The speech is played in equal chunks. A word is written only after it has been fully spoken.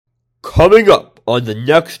Coming up on the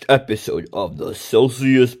next episode of the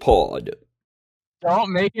Celsius Pod.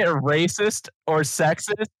 Don't make it racist or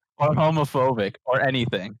sexist or homophobic or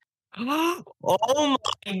anything. Oh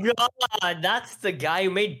my god, that's the guy who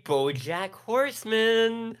made Bojack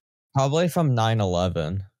Horseman. Probably from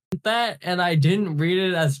 9/11. That, and I didn't read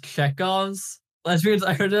it as Chekhov's lesbians.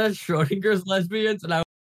 I heard it as Schrodinger's lesbians, and I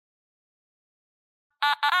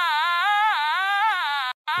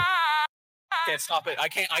Can't stop it. I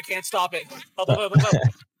can't stop it.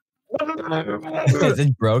 Is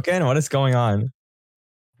it broken? What is going on?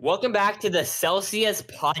 Welcome back to the Celsius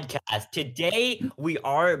Podcast. Today we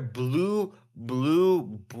are blue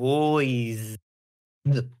boys.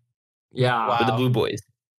 yeah. Wow. We're the blue boys.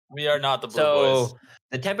 We are not the blue So boys.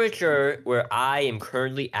 the temperature where I am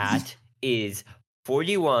currently at is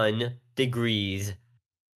 41 degrees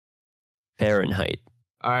Fahrenheit.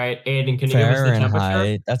 All right, Aiden, can you give us the temperature?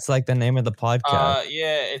 Fahrenheit. That's like the name of the podcast.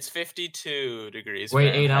 Yeah, it's 52 degrees. Wait, Aiden,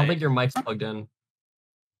 I Fahrenheit. don't think your mic's plugged in.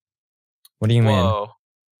 What do you mean? Whoa.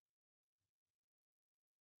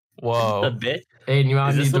 A Whoa. bit. Aiden, you might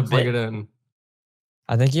Is this need to a plug bit? it in.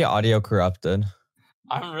 I think your audio corrupted.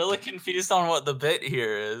 I'm really confused on what the bit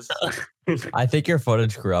here is. I think your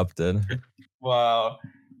footage corrupted. Wow.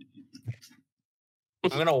 I'm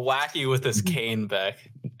gonna whack you with this cane, Beck,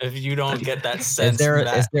 if you don't get that sense.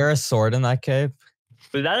 Is there a sword in that cape?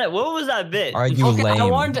 Was that it? What was that bit? Are you Okay, lame? I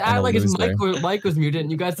wanted to and act a like his loser? mic was muted,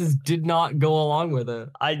 and you guys just did not go along with it.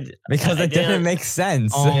 Because I it didn't didn't- make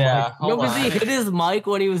sense. Oh Yeah, my! No, hold because he on. hit his mic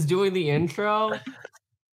when he was doing the intro. What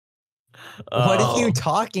Oh. are you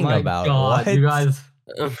talking My about? God, What?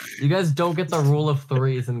 you guys don't get the rule of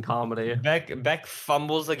threes in comedy. Beck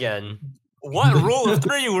fumbles again. What rule of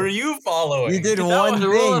three were you following? You did That one was- The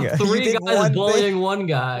rule thing. of You three did guys one bullying one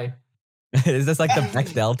guy. Is this like the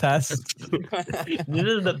Bechdel test? This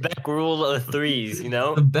is the Beck rule of threes, you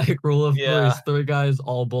know? The Beck rule of Yeah. threes: three guys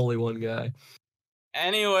all bully one guy.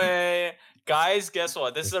 Anyway, guys, guess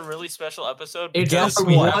what? This is a really special episode. It's Guess our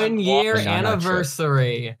what? 1 year No, not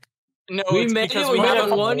anniversary. No, We it's made because it. We had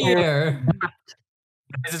haven't- it 1 year.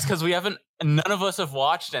 It's because we haven't. None of us have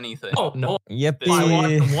watched anything. Oh no! I Yippee!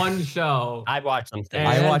 watched one show. I watched something. And-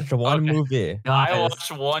 I watched one Okay. movie. I Guys,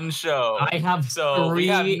 watched one show. I have So we three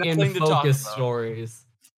have in nothing to talk focus about. stories.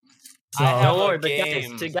 So I have Don't a worry, but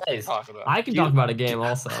game guys, to talk about. I can You- talk about a game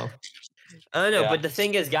also. I don't know, Yeah. but the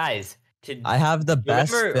thing is, guys, I have the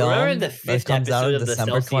best remember film the that fifth comes out episode on of the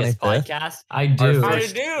December Celsius 25th. podcast? I Our do. I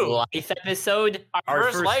first do. life episode.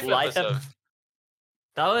 Our first life episode.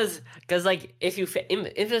 That was because, like, if you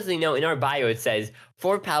interestingly know, in our bio it says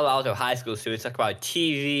 4 Palo Alto high school students talk about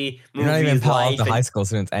TV, You're movies, not even Palo life, Alto and, high school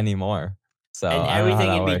students anymore. So and I don't know how everything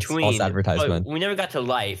that in works. between. False advertisement. But we never got to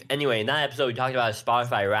life. Anyway, in that episode, we talked about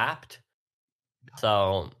Spotify Wrapped.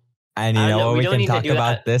 So And you I don't know know, what we we don't can need to talk do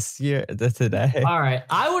about that. today? All right.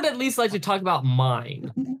 I would at least like to talk about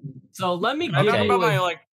mine. So let me I'll give talk you.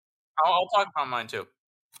 about I'll talk about mine too.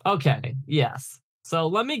 Okay. Yes. So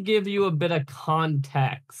let me give you a bit of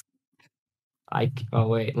context. Oh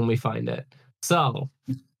wait, let me find it. So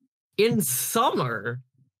in summer,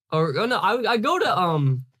 I go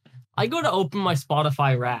to open my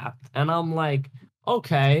Spotify Wrapped, and I'm like,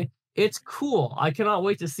 okay, it's cool. I cannot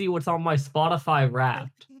wait to see what's on my Spotify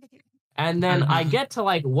Wrapped. And then I get to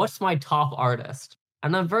like, what's my top artist?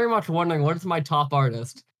 And I'm very much wondering what is my top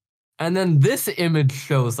artist. And then this image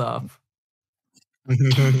shows up.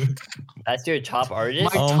 that's your top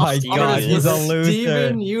artist. My Oh my top God, artist he's was a loser.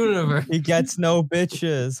 Steven Universe. He gets no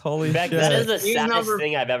bitches. Holy Beck, shit. that is the He's saddest number-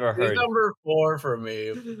 thing I've ever He's heard. number 4 for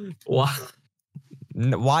me. Wow.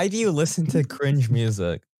 Why do you listen to cringe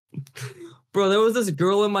music? Bro, there was this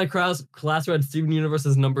girl in my class who had Steven Universe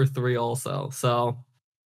as number 3 also. So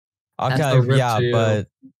That's Okay, the rip yeah, to you. but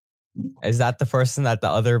is that the person that the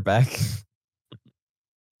other Beck?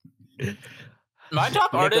 My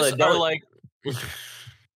top Nicola, artists are don't- like.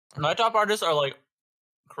 My top artists are like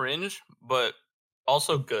cringe, but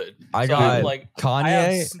also good. I So, got like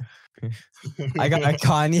Kanye. I got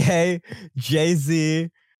Kanye, Jay-Z,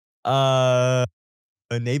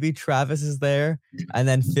 maybe Travis is there, and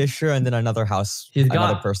then Fisher, and then another he's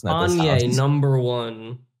another got person at this Kanye house. number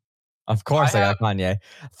 1. Of course, I I got Kanye.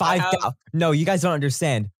 have- No, you guys don't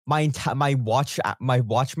understand. My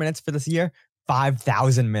watch minutes for this year,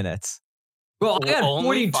 5,000 minutes. Bro, I got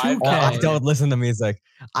Only 42K. Oh, I Okay. don't listen to music.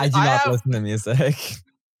 I do I not have- listen to music.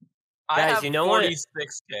 I Guys, have you know what?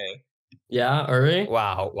 46K. Yeah, Uri?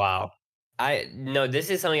 Wow. No, this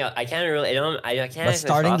is something I can't really. I can't. But answer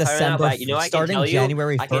starting Spotify right now, December, but you know, I can starting tell you.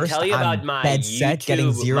 January I can 1st, tell you about I'm my dead set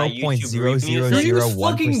getting YouTube- my YouTube reviews.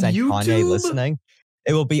 0.0001% You use Kanye YouTube? listening.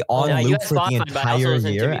 It will be on yeah, you loop have for the Spotify, but I also entire listen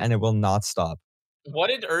to year, me- and it will not stop. What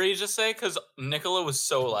did Uri just say? Because Nicola was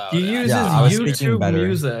so loud. He and I uses Yeah, I was couldn't hear. speaking YouTube better.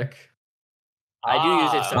 Music. I do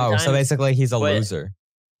use it Ah. sometimes. Oh, so basically he's a but- loser.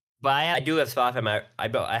 But I do have Spotify.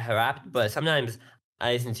 I have Wrapped, but sometimes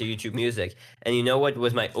I listen to YouTube Music. And you know what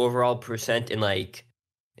was my overall percent in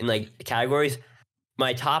categories?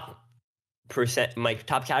 My top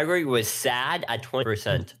category was sad at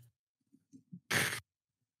 20%.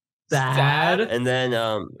 Sad. And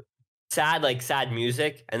then sad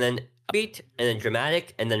music, and then upbeat, and then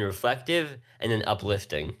dramatic, and then reflective, and then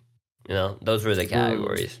uplifting. You know, those were the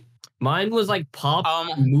categories. Mine was like pop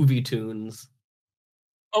movie tunes.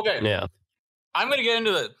 Okay, Yeah. I'm gonna get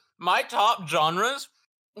into it. My top genres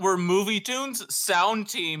were movie tunes, sound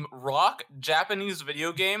team, rock, Japanese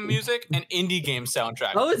video game music, and indie game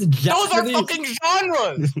soundtrack. Those Those are Japanese- fucking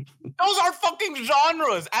genres. Those are fucking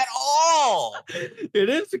genres at all. It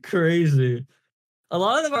is crazy. A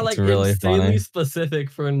lot of them are like It's really insanely funny. specific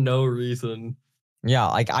for no reason. Yeah,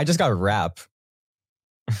 like I just got rap.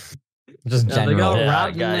 Just Yeah, they got general. Yeah, rap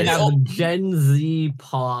and they guys. have the Gen Z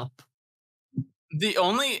pop. The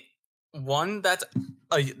only one that's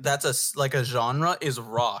a genre is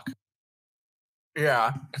rock.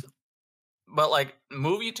 Yeah, but like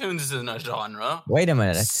movie tunes isn't a genre. Wait a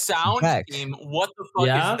minute. Sound Beck. team, what the fuck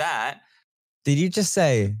Yeah? is that? Did you just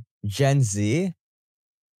say Gen Z?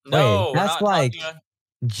 No, we're that's not like- talking about-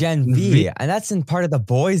 Gen V, and that's in part of the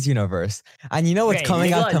boys universe. And you know what's Okay,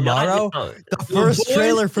 coming out Nicola, tomorrow? no. The first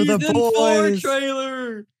trailer for the Season 4 boys.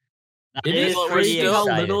 trailer. That It is we're crazy still how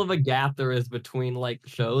excited. little of a gap there is between like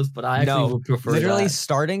shows, but I actually No, would prefer Literally that.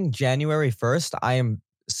 starting January 1st, I am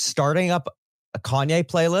starting up a Kanye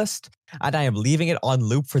playlist and I am leaving it on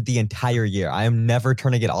loop for the entire year. I am never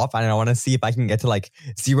turning it off, and I want to see if I can get to like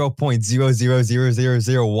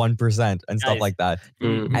 0.0000001% and stuff Guys, like that.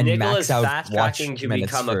 Mhm. And Nicholas max out fast watch tracking to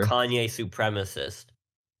minutes become for- a Kanye supremacist.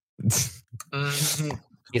 Mhm.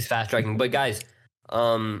 He's fast tracking. But guys,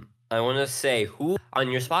 I want to say, who on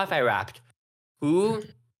your Spotify Wrapped, who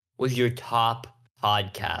was your top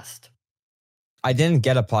podcast? I didn't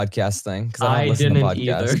get a podcast thing because I I don't listen to didn't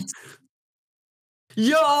either. podcasts.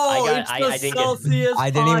 Yo, I it's the didn't get- Celsius I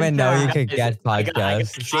didn't even know you podcast. could get I got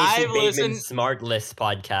podcasts. Jason I've Bateman's listened- Smart List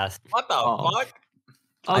podcast. What the Oh. fuck?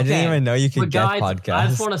 I didn't Okay, even know you could but get guys, I podcasts.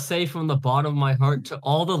 just want to say from the bottom of my heart to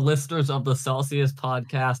all the listeners of the Celsius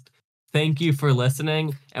podcast, thank you for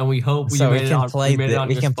listening, and we hope So we we made it can on, play made it on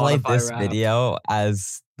we your can play Spotify this Wrapped. video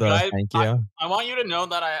as the Guys, thank you. I want you to know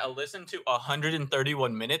that I listened to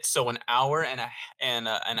 131 minutes, so an hour and a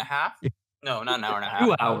half. No, not an hour and a half.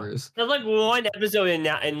 2 hours. There's like one episode in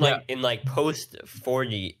post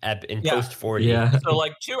 40 Yeah. post 40. Yeah, So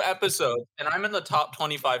like 2 episodes, and I'm in the top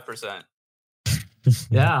 25%.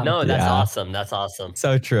 yeah. No, that's Yeah. awesome. That's awesome.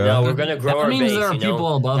 So true. No, we're gonna grow That our means base. there are you know?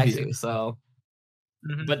 people above That's- you. So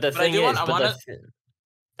But the But I thing do is, want- I wanna-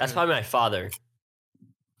 that's probably my father.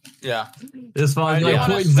 Yeah, this was I do like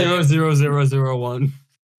wanna 0.00001.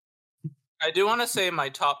 I do want to say my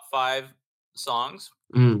top 5 songs,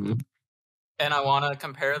 Mm. and I want to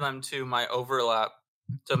compare them to my overlap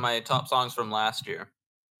to my top songs from last year.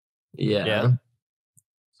 Yeah. Yeah.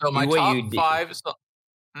 So my What top you did- 5.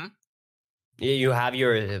 You have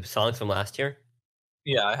your songs from last year.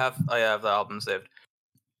 Yeah, I have the album saved.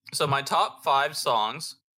 So my top 5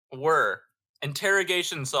 songs were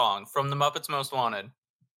Interrogation Song from The Muppets Most Wanted.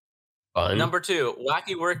 Fun. Number 2,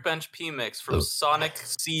 Wacky Workbench P-Mix from Oh. Sonic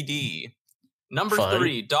CD. Number Fun.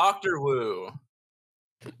 3, Doctor Woo.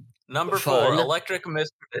 Number 4, Fun. Electric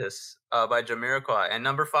Mistress by Jamiroquai. And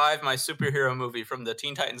number 5, my superhero movie from the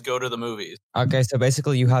Teen Titans Go to the Movies. Okay, so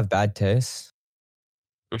basically you have bad taste.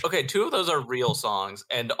 Okay, 2 of those are real songs,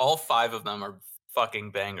 and all 5 of them are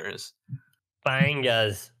fucking bangers.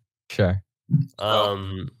 Bangas. Sure.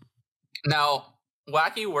 Now,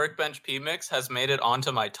 Wacky Workbench P-Mix has made it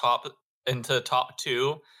onto my top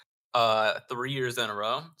 2 3 years in a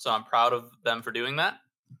row. So I'm proud of them for doing that.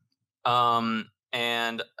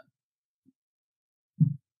 And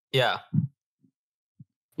yeah,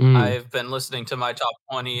 Mm. I've been listening to my top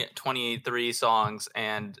 23 songs,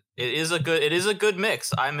 and it is a good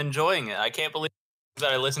mix. I'm enjoying it. I can't believe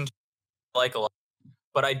that I listen to like a lot,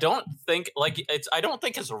 but I don't think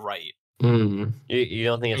it's right. Mm. You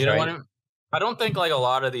don't think it's You know right? what I mean? I don't think like a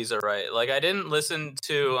lot of these are right. Like I didn't listen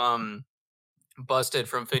to Busted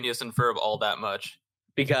from Phineas and Ferb all that much.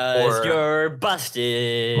 Because Or- you're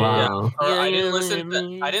busted. Wow. Or I Yeah,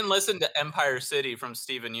 didn't listen to Empire City from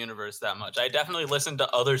Steven Universe that much. I definitely listened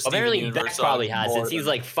to other Steven Apparently, Universe Beck songs probably has more since he's than-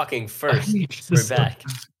 like fucking first for Beck.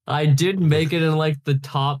 I did make it in like the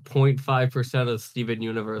top 0.5% of Steven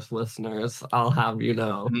Universe listeners. I'll have you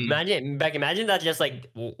know. Mm. Imagine, Beck, imagine that just like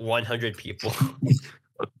 100 people.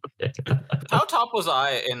 How top was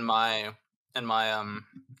I in my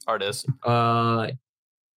artist?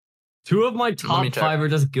 Two of my top check. 5 are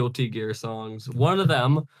just Guilty Gear songs. One of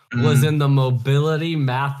them was in the Mobility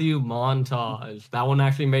Matthew montage. That one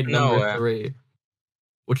actually made No number way. 3,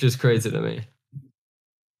 which is crazy to me.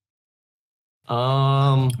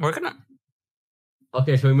 We're gonna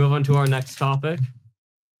Okay, shall we move on to our next topic?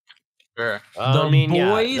 sure. The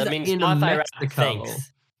boys in Spotify rap, Mexico.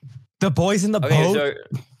 thanks. The boys in the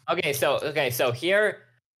boat. So here,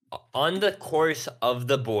 on the course of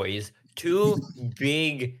the boys, 2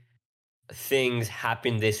 big things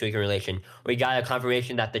happened this week in relation. We got a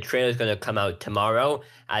confirmation that the trailer is going to come out tomorrow,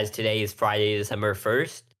 as today is Friday, December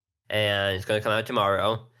 1st, and it's going to come out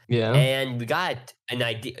tomorrow. Yeah. And we got an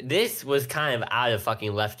idea. This was kind of out of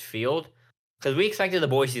fucking left field because we expected The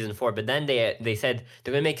Boys season 4, but then they said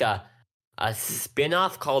they're going to make a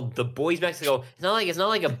spin-off called The Boys Mexico. It's not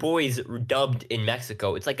like a Boys dubbed in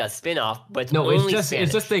Mexico. It's like a spin-off, but it's No, only it's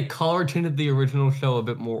Spanish. just they color tinted the original show a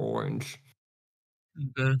bit more orange.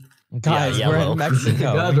 Guys, Yeah, we're yellow. in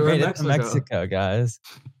Mexico. Guys, we we're in made it to Mexico. Mexico, guys.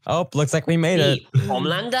 Oh, looks like we made it.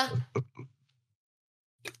 Homelander?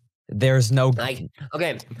 There's no Okay.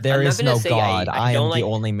 there I'm not is gonna no say God. I don't am like, the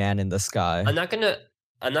only man in the sky. I'm not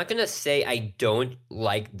gonna say I don't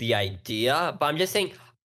like the idea, but I'm just saying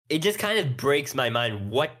it just kind of breaks my mind.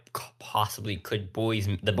 What possibly could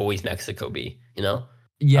The Boys Mexico be? You know?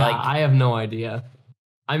 Yeah, Like- I have no idea.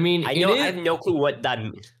 I mean, I have no clue what that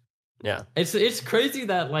means. Yeah. It's crazy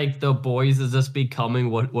that like The Boys is just becoming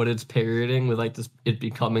what it's parodying with like it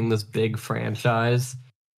becoming this big franchise,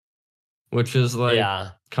 which is like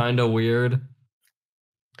Yeah. kind of weird.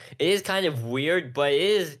 It is kind of weird, but it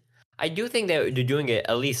is. I do think that they're doing it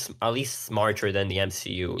at least smarter than the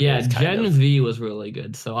MCU. Yeah, is kind Gen of. V was really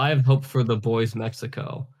good, so I have hope for The Boys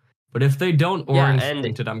Mexico. But if they don't orange and-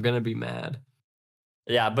 tint it, I'm gonna be mad.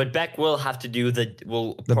 Yeah, but Beck will have to do the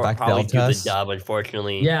Bechdel probably do the test? dub.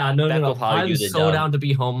 Unfortunately. Yeah, no, Beck no, will no. probably I'm do the so dub. down to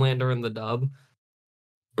be Homelander in the dub.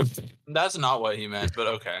 That's not what he meant, but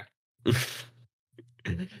okay.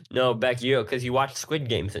 No, Beck, because you watch Squid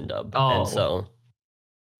Games in dub, Oh. and so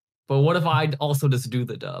But what if I also just do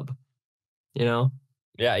the dub? You know?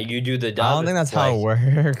 yeah, you do the dub. I don't think that's how it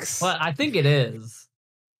works. But I think it is.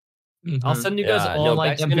 I'll send you guys Yeah, all no,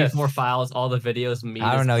 like Beck's gonna- MP4 files, all the videos. Me.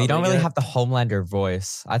 I don't know. You don't really have. have the Homelander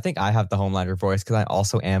voice. I think I have the Homelander voice because I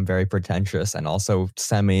also am very pretentious and also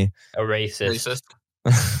semi. A racist.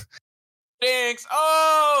 Thanks.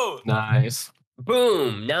 Oh, Nice.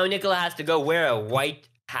 Boom! Now Nicola has to go wear a white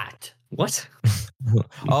hat. What?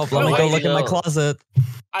 Oh, let me go look in my No. closet.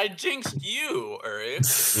 I jinxed you, Uri.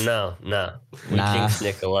 No. We Nah. jinxed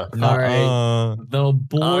Nicola. All right. Uh-uh. The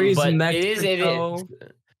Boys but Mexico.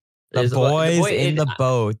 The Boys in the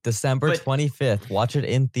Boat, December but- 25th. Watch it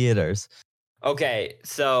in theaters. Okay,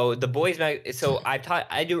 so the Boys. So I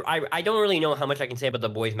don't really know how much I can say about the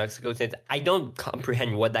Boys Mexico since I don't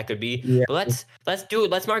comprehend what that could be. Yeah. But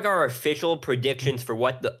let's mark our official predictions for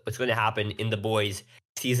what's going to happen in the Boys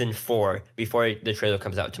season 4 before the trailer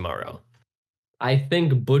comes out tomorrow. I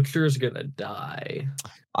think Butcher's gonna die.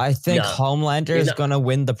 I think No. Homelander He's is not- going to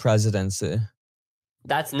win the presidency.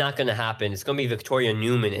 That's not going to happen. It's going to be Victoria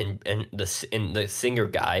Newman and the singer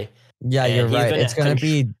guy. Yeah, And you're he's right. gonna It's going to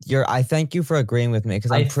be I thank you for agreeing with me because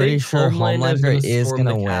I'm I pretty think sure Homelander's Homelander is storm going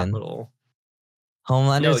to the win. Capitol.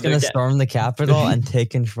 Homelander's No, going to they're storm the Capitol and take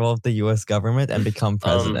control of the US government and become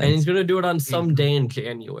president. And he's gonna do it on some day in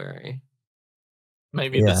January.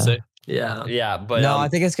 Maybe the Yeah. 6th. Yeah. Yeah, but no, I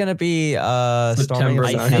think it's going to be storming September of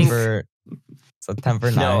 9th.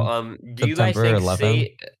 September 9th. no. Do you guys September think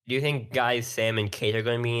 11th. do you think guys Sam and Kate are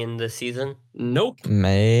going to be in the season? Nope.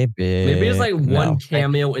 Maybe. Maybe it's like No. one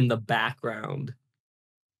cameo in the background.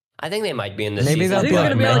 I think they might be in the Maybe season. they'll I think be they're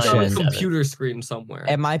like gonna be like on a mentioned. computer screen somewhere.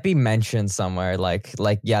 It might be mentioned somewhere, like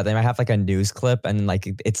yeah, they might have like a news clip and like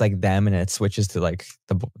it's like them and it switches to like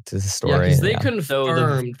to the story. Yeah, because they yeah.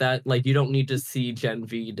 confirmed that like you don't need to see Gen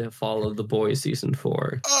V to follow the Boys season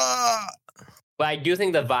 4. But I do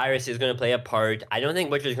think the virus is going to play a part. I don't think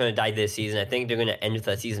Butcher's going to die this season. I think they're going to end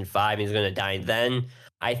with season 5 and he's going to die then.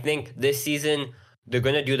 I think this season they're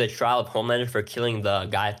going to do the trial of Homelander for killing the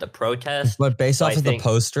guy at the protest. But based So off I of the think-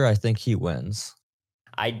 poster, I think he wins.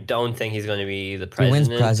 I don't think he's going to be the He president.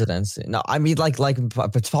 wins presidency. No, I mean like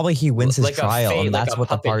it's probably he wins his Like a trial, fake- and like that's a what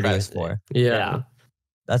the puppet party is president. for. Yeah.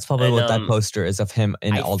 That's probably And, what that poster is of him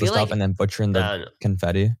in I all the feel stuff, like- and then butchering the Uh,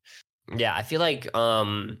 confetti. yeah, I feel like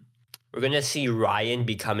we're going to see Ryan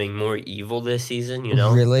becoming more evil this season, you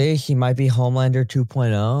know? Really, he might be Homelander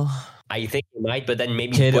 2.0. I think he might, but then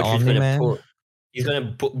maybe Kid Butcher's going to Omni-Man? pull.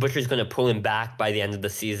 Butcher's going to pull him back by the end of the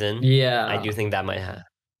season. Yeah. I do think that might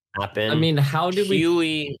happen. I mean, how did we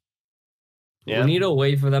Huey. Yeah. We need a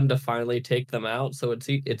way for them to finally take them out. So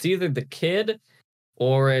it's either the kid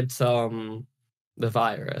or it's the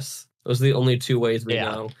virus. Those are the only two ways we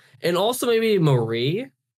know. And also maybe Marie.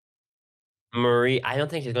 Marie, I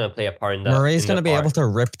don't think she's gonna play a part in that. Marie's gonna be able to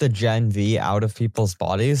rip the Gen V out of people's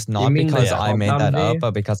bodies, not because I made that up,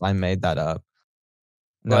 but because I made that up.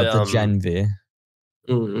 No, the Gen V.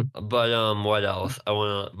 But what else? I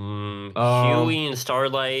wanna Huey and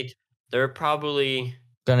Starlight. They're probably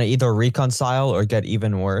gonna either reconcile or get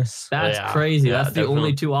even worse. That's crazy. That's the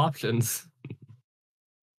only two options.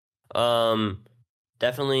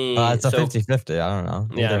 Definitely. It's a 50-50. I don't know.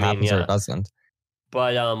 Either happens or it doesn't.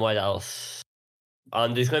 But what else?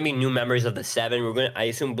 There's gonna be new members of the Seven. I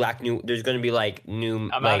assume there's gonna be like new.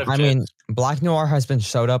 I mean, Black Noir has been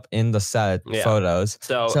showed up in the set photos.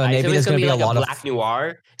 So maybe there's gonna be a lot of Black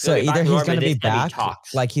Noir. So either he's gonna be back,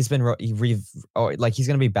 like he's been like he's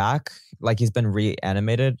gonna be back, like he's been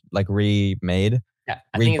reanimated, like remade,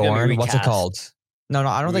 reborn. What's it called? No,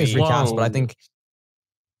 I don't think it's recast, but I think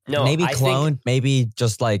maybe cloned, maybe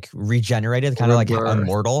just like regenerated, kind of like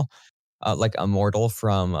immortal. Like immortal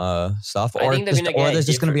from stuff, or there's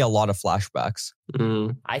just gonna be a lot of flashbacks.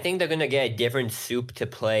 I think they're gonna get a different soup to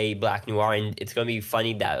play Black Noir, and it's gonna be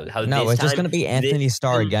funny that how. No, it's just gonna be Anthony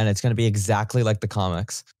Starr again. It's gonna be exactly like the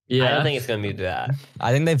comics. Yeah, I don't think it's gonna be that.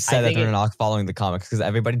 I think they've said that they're not following the comics because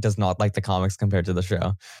everybody does not like the comics compared to the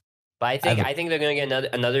show. But I think they're gonna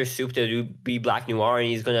get another soup to be Black Noir,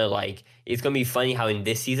 and it's gonna be funny how in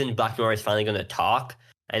this season Black Noir is finally gonna talk,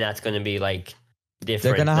 and that's gonna be like.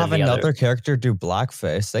 They're gonna have another character do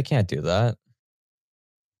blackface. They can't do that.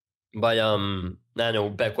 But I don't know,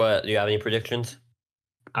 Beck. What do you have any predictions?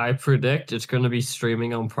 I predict it's gonna be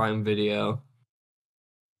streaming on Prime Video.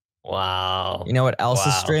 Wow. You know what else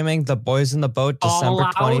is streaming? The Boys in the Boat, December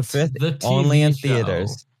 25th, only in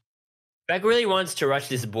theaters. Beck really wants to rush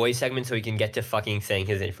this boy segment so he can get to fucking saying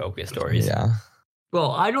his In Focus stories. Yeah.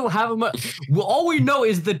 Well, I don't have much. Well, all we know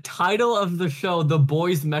is the title of the show, The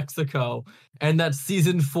Boys Mexico, and that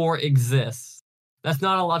season 4 exists. That's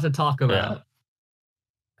not a lot to talk about. Yeah.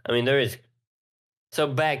 I mean, there is. So,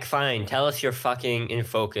 Beck, fine. Tell us your fucking In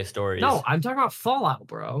Focus stories. No, I'm talking about Fallout,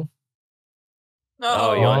 bro.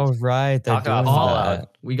 No. Right. They're doing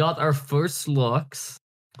Fallout. We got our first looks.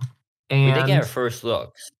 And we did get our first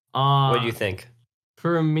looks. What do you think?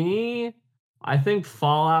 For me, I think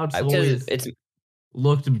Fallout's always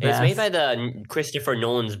looked best. It's made by the Christopher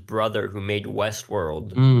Nolan's brother who made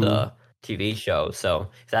Westworld, the TV show. So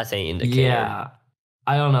if that's any indicator. Yeah.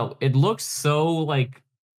 I don't know. It looks so like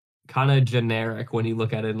kind of generic when you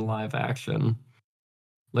look at it in live action.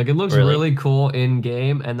 Like it looks really cool in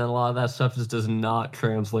game, and then a lot of that stuff just does not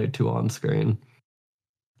translate to on screen.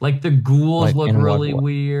 Like the ghouls look really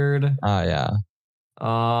weird. Oh yeah.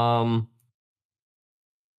 I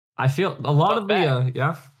feel a lot of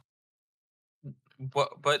the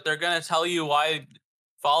But they're gonna tell you why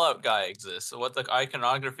Fallout guy exists. What the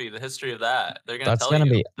iconography, the history of that. They're gonna tell you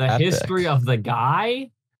be the epic. history of the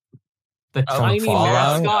guy, the tiny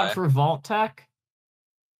mascot for Vault-Tec.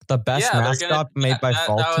 The best mascot made by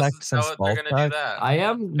Vault-Tec since Vault-Tec. I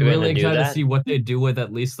am really excited to see what they do with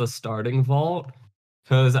at least the starting vault.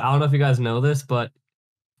 Because I don't know if you guys know this, but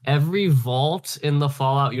every vault in the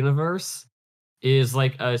Fallout universe is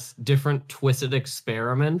like a different twisted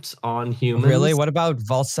experiment on humans. Really? What about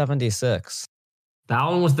Vault 76? That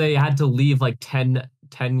one was they had to leave like 10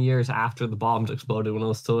 years after the bombs exploded when it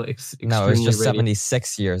was still No, it was just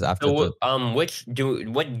 76 years after. So, which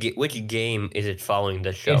game is it following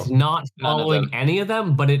the show? It's not following any of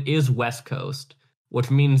them, but it is West Coast, which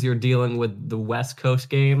means you're dealing with the West Coast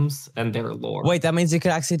games and their lore. Wait, that means you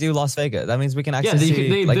could actually do Las Vegas. That means we can actually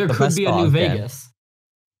see there could be a new Vegas.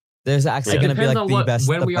 There's actually going to be like the best.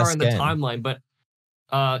 When we are in the game. Timeline, but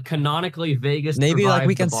canonically Vegas. Maybe like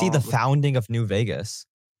we can see the founding of New Vegas.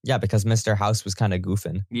 Yeah, because Mr. House was kind of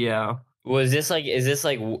goofing. Yeah. Is this like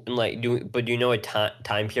do you know a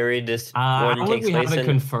time period this one takes we place haven't in?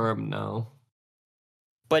 Confirmed, no.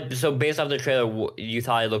 But so based off the trailer, you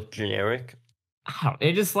thought it looked generic?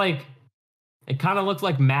 It just like it kind of looked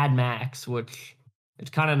like Mad Max, which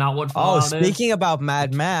it's kind of not what Fallout is. Speaking about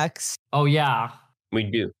Mad Max. Oh yeah. We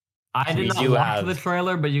do. I did not watch the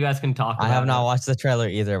trailer, but you guys can talk about it. I have not watched the trailer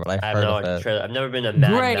either, but I've heard of it. I've never been a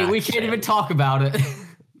Mad Max we can't even talk about it.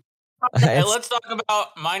 Hey, let's talk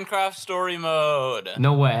about Minecraft story mode.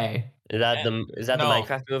 No way. Is that the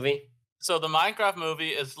Minecraft movie? So the Minecraft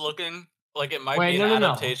movie is looking like it might be an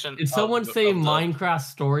adaptation. Did someone say Minecraft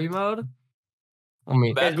story mode? I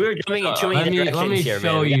mean, we're doing too many directions here, man. Let me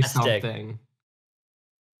show you something.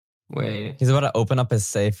 Wait. He's about to open up his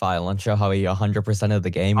save file and show how he 100% of the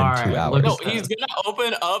game in 2 hours. No, he's going to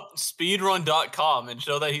open up speedrun.com and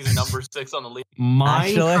show that he's number 6 on the league.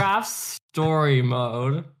 Minecraft story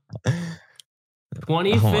mode.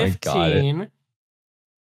 2015.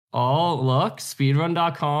 Oh, look.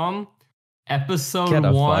 Speedrun.com. Episode 1. Get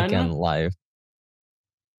a fucking life.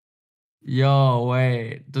 Yo,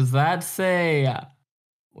 wait. Does that say...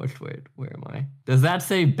 Wait, where am I? Does that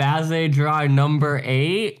say Bazay Dry number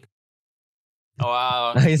 8? Oh,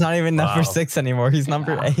 wow. He's not even number 6 anymore. He's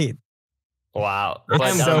number 8. Wow.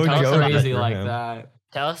 It's so crazy like that.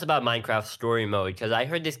 Tell us about Minecraft story mode, because I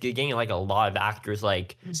heard this getting like a lot of actors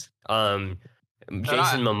like Jason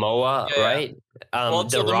Momoa, right? Well,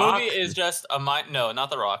 so the movie is just no, not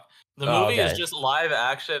The Rock. The movie is just live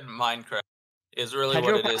action Minecraft. Is really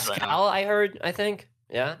Pedro what it is right now. I think.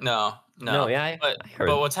 Yeah. No. Yeah. I heard.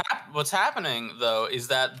 But what's happening though is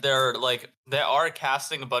that they are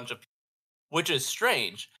casting a bunch of people, which is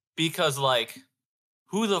strange because like,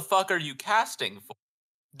 who the fuck are you casting for?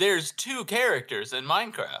 There's 2 characters in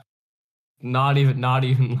Minecraft. Not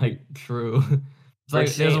even like true. It's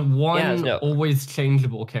like there's one always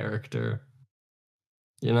changeable character.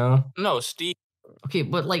 You know? No, Steve. Okay,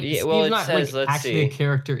 but like Steve's not like actually a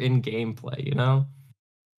character in gameplay, you know?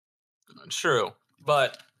 True.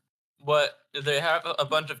 But they have a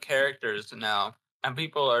bunch of characters now, and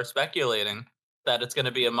people are speculating that it's going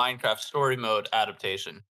to be a Minecraft story mode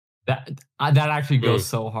adaptation. That actually goes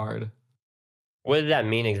so hard. What does that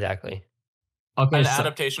mean exactly? Okay, an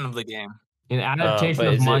adaptation of the game. An adaptation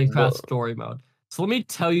of Minecraft story mode. So let me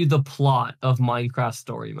tell you the plot of Minecraft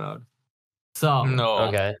story mode. So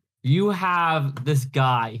you have this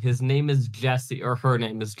guy. His name is Jesse, or her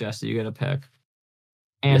name is Jesse. You get to pick.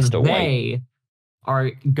 And they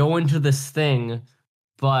are going to this thing,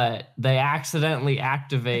 but they accidentally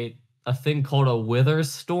activate a thing called a wither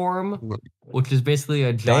storm, which is basically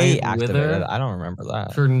a giant wither. I don't remember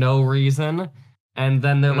that. For no reason. And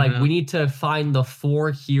then they're like, we need to find the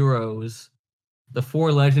 4 heroes, the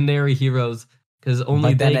 4 legendary heroes, because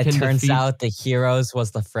only they can defeat... But then it turns out the heroes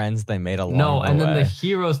was the friends they made along the way. No, and then the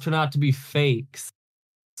heroes turn out to be fakes.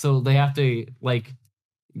 So they have to, like...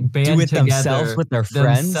 do it themselves with their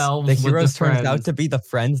friends. The heroes turned out to be the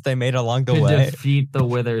friends they made along the way. To defeat the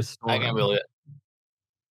wither storm. I can't believe it.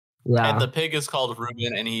 Yeah. And the pig is called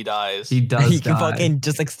Ruben, and he dies. He does. He fucking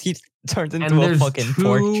just like he turns into a fucking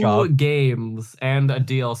pork chop. 2 games and a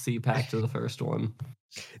DLC pack to the first one.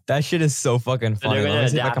 That shit is so fucking funny. Let me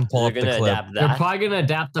see if I can pull up the clip. They're probably gonna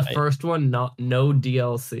adapt the first one, no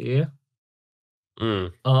DLC.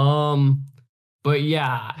 But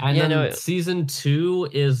yeah, and then season 2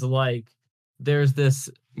 is like there's this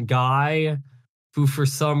guy who for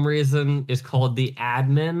some reason is called the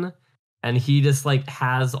admin, and he just like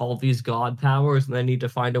has all these god powers, and they need to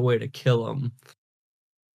find a way to kill him.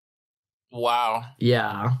 Wow.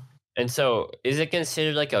 Yeah. And so, is it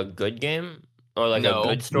considered like a good game or like a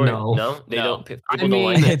good story? No, they don't. People don't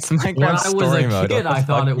like it. It's Minecraft story mode. When I was a kid, I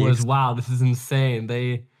thought it was wow. This is insane.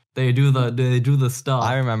 They do the stuff.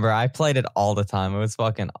 I remember I played it all the time. It was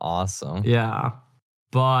fucking awesome. Yeah.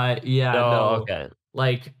 But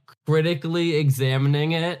like critically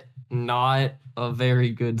examining it, not a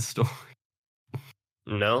very good story.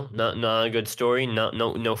 No, not a good story.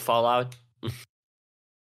 No Fallout.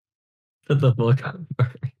 Shut the fuck up.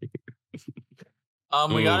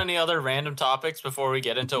 We got any other random topics before we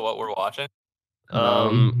get into what we're watching?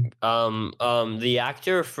 The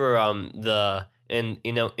actor for in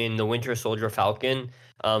the Winter Soldier Falcon,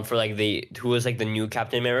 for like who was like the new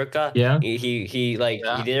Captain America. Yeah. He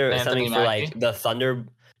did something for like the Thunder.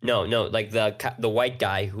 No, like the white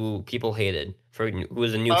guy who people hated who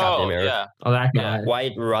was the new Captain America. Yeah. Oh, that guy.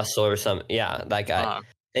 White Russell or something. Yeah, that guy.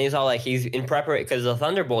 And he's all like, he's in preparation because the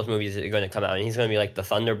Thunderbolts movies are going to come out, and he's going to be like the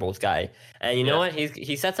Thunderbolts guy. And you know what?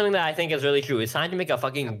 He said something that I think is really true. It's time to make a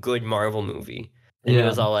fucking good Marvel movie. And he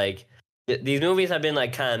was all like, these movies have been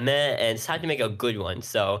like kind of meh, and it's time to make a good one.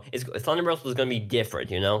 So Thunderbolts was going to be different,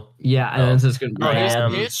 you know? Yeah, and it's just going to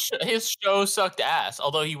be. His show sucked ass,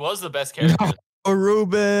 although he was the best character. Oh,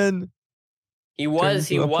 Ruben. He was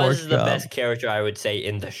the best character, I would say,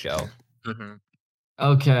 in the show. Mm-hmm.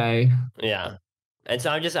 Okay. Yeah. And so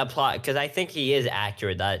I'm just applying, because I think he is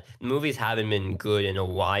accurate that movies haven't been good in a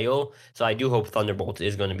while. So I do hope Thunderbolts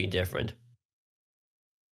is going to be different.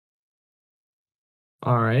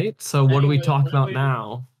 All right. So what do we talk about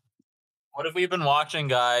now? What have we been watching,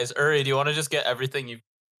 guys? Uri, do you want to just get everything you've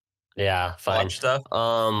watched stuff?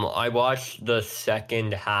 I watched the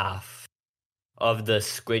second half of the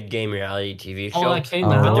Squid Game reality TV show. Oh, that came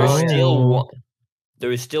out. But there's still one.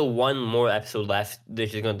 there is still one more episode left.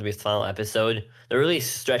 This is going to be the final episode. They're really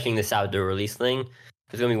stretching this out, the release thing.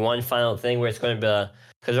 There's going to be one final thing where it's going to be...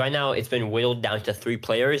 Because right now, it's been whittled down to 3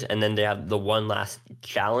 players, and then they have the one last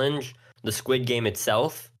challenge, the Squid Game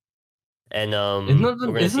itself. And we're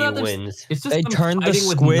going to see who wins. They turned the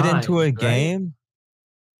squid into a game?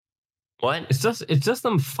 What? It's just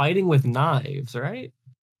them fighting with knives, right?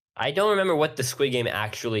 I don't remember what the Squid Game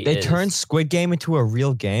actually is. They turned Squid Game into a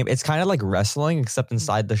real game. It's kind of like wrestling, except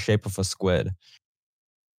inside the shape of a squid.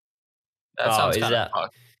 That sounds kind of fun.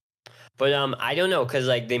 But I don't know, because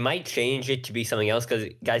like they might change it to be something else. Because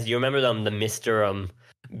guys, do you remember the Mr.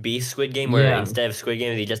 Beast Squid Game where instead of Squid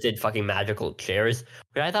Game they just did fucking magical chairs?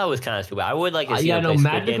 Which I thought was kind of stupid. I would like to see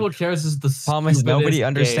magical chairs is the problem is nobody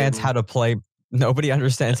understands how to play. Nobody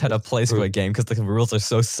understands how to play Squid Game because the rules are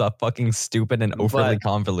so fucking stupid and overly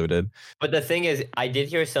convoluted. But the thing is, I did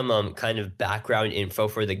hear some kind of background info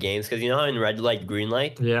for the games because you know how in red light, green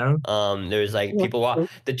light, there's like people walk.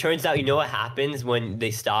 It turns out you know what happens when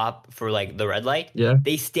they stop for like the red light. Yeah,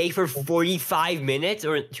 they stay for 45 minutes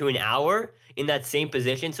or to an hour in that same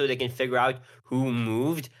position so they can figure out who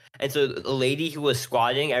moved. And so the lady who was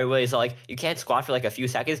squatting, everybody's like, you can't squat for like a few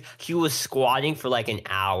seconds. She was squatting for like an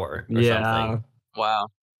hour or something. Wow.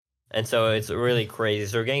 And so it's really crazy.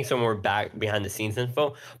 So we're getting some more back behind the scenes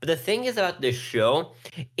info. But the thing is about this show,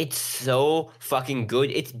 it's so fucking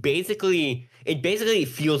good. It basically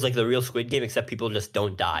feels like the real Squid Game, except people just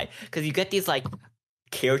don't die. Because you get these like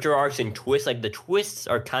character arcs and twists. Like the twists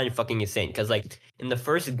are kind of fucking insane. Because like in the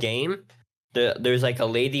first game, there's like a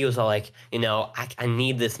lady who's all like, you know, I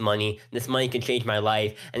need this money. This money can change my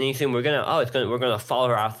life. And then you say we're gonna follow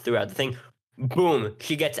her out throughout the thing. Boom,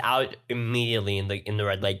 she gets out immediately in the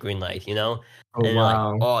red light, green light. You know, and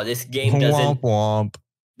wow. Like, oh, this game doesn't.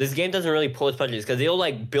 This game doesn't really pull its punches because they'll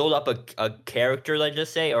like build up a character, let's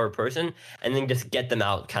just say, or a person, and then just get them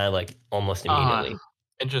out kind of like almost immediately.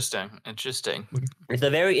 Interesting. It's a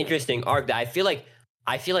very interesting arc that I feel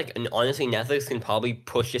like, and honestly, Netflix can probably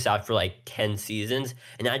push this out for like 10 seasons,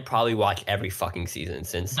 and I'd probably watch every fucking season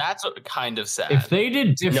since. That's kind of sad. If they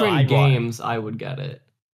did different games, I would get it.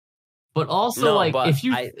 But also,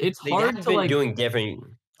 it's hard to like doing different.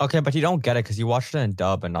 Okay, but you don't get it because you watched it in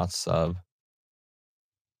dub and not sub.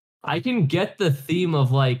 I can get the theme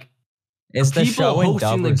of like, is the show in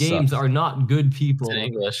dub hosting the games are not good people. It's in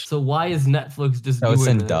English. So why is Netflix just doing it's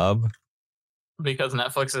in it? dub? Because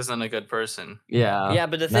Netflix isn't a good person. Yeah. Yeah,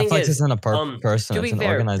 but the thing Netflix is, isn't a person. To be it's an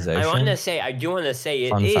fair, organization. I do want to say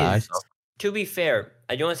it is. Fact. To be fair,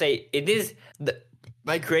 I do want to say it is.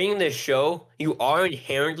 By creating this show, you are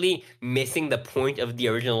inherently missing the point of the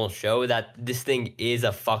original show. That this thing is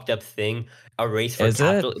a fucked up thing, a race for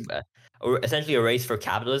or essentially a race for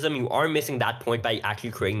capitalism. You are missing that point by actually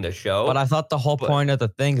creating the show. But I thought the whole point of the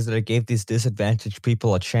thing is that it gave these disadvantaged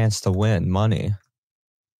people a chance to win money.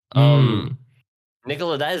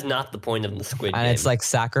 Nicola, that is not the point of the Squid Game. And it's like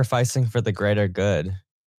sacrificing for the greater good.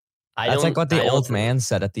 That's like what the old man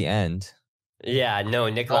said at the end. Yeah, no,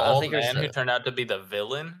 Nicola. The old man who turned out to be the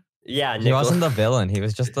villain? Yeah, Nicola. He wasn't the villain. He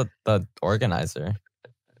was just the organizer.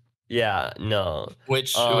 Yeah, no.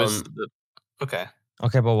 Which was the... Okay.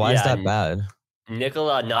 Okay, but why is that bad?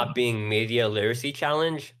 Nicola not being media literacy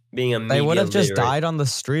challenge, being a media They would have just died on the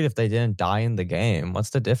street if they didn't die in the game.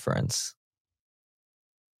 What's the difference?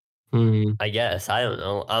 I guess. I don't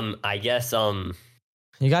know. I guess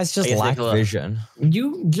you guys just lack vision.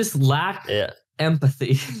 You just lack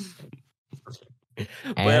empathy.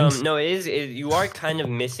 But no, it is. You are kind of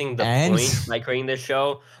missing the point by creating this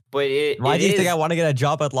show. But why do you think I want to get a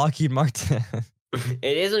job at Lockheed Martin?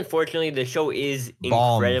 It is, unfortunately, the show is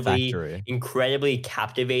incredibly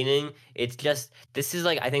captivating. It's just, this is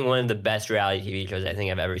like, I think one of the best reality TV shows I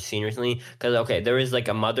think I've ever seen recently. Because, okay, there is like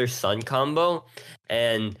a mother-son combo,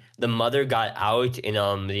 and the mother got out in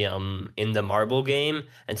the marble game,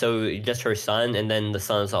 and so just her son, and then the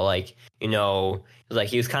son's all like, you know, like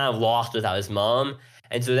he was kind of lost without his mom.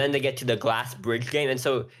 And so then they get to the glass bridge game, and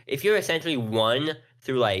so if you're essentially 1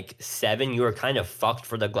 through like 7, you were kind of fucked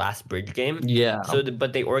for the glass bridge game. Yeah. So,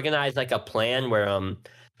 but they organized like a plan where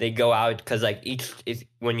they go out because like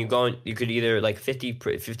when you go, you could either like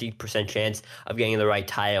 50% chance of getting the right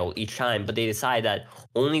tile each time. But they decide that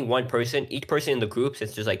only each person in the group,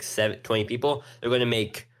 since there's like 20 people, they're going to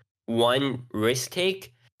make one risk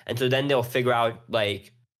take, and so then they'll figure out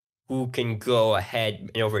like who can go ahead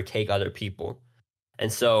and overtake other people.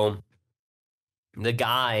 And so the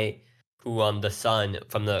guy who the son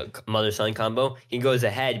from the mother-son combo, he goes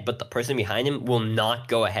ahead, but the person behind him will not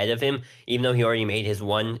go ahead of him, even though he already made his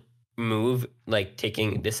one move, like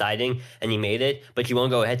deciding, and he made it, but he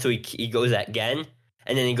won't go ahead, so he goes again,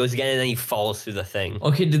 and then he goes again, and then he falls through the thing.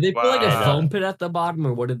 Okay, did they put like a foam pit at the bottom,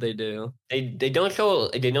 or what did they do? They don't show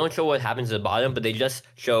what happens at the bottom, but they just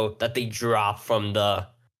show that they drop from the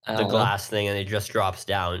glass thing, and it just drops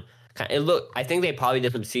down. I think they probably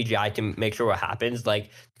did some CGI to make sure what happens, like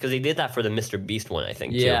because they did that for the Mr. Beast one, I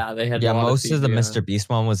think. Yeah, too. they had. Yeah, most of the Mr. Beast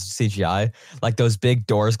one was CGI. Like those big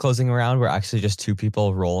doors closing around were actually just two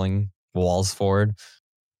people rolling walls forward.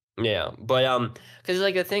 Yeah, but because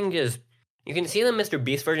like the thing is, you can see the Mr.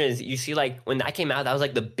 Beast version is you see like when that came out, that was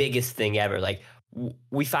like the biggest thing ever. Like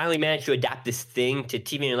we finally managed to adapt this thing to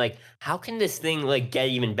TV, and like how can this thing like get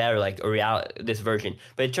even better, like this version?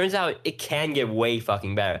 But it turns out it can get way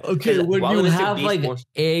fucking better. Okay, when you have like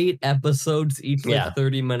 8 episodes each, like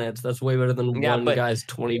 30 minutes, that's way better than one guy's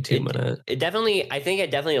 22 minutes. I think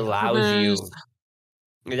it definitely allows you.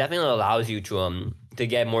 It definitely allows you to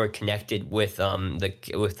get more connected with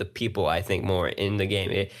the people. I think more in the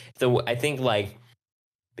game. I think like.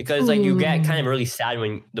 Because like you get kind of really sad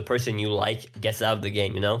when the person you like gets out of the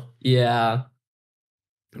game, you know? Yeah.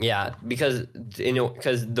 Yeah, because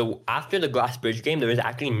after the Glass Bridge game, there was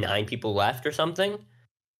actually 9 people left or something,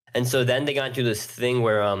 and so then they got into this thing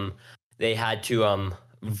where they had to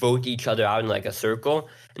vote each other out in like a circle,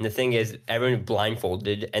 and the thing is everyone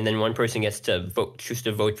blindfolded, and then one person gets to choose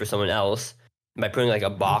to vote for someone else by putting like a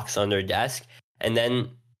box on their desk, and then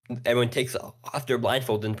everyone takes off their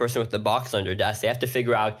blindfold, and the person with the box on their desk, they have to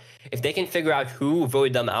figure out if they can figure out who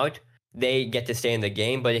voted them out, they get to stay in the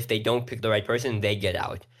game, but if they don't pick the right person, they get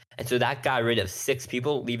out. And so that got rid of 6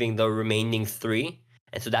 people, leaving the remaining 3.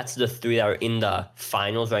 And so that's the 3 that are in the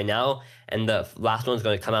finals right now, and the last one's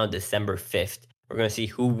going to come out December 5th. We're going to see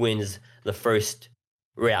who wins the first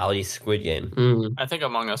reality Squid Game. I think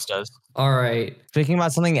Among Us does. All right. Speaking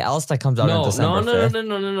about something else that comes out in December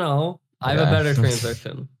 5th. No. I have a better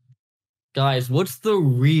transition. Guys, what's the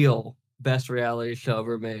real best reality show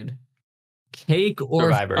ever made? Cake or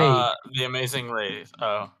Survivor? The Amazing Race.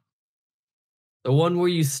 Oh. The one where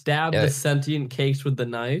you stab the sentient cakes with the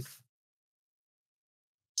knife?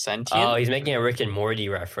 Sentient? Oh, he's making a Rick and Morty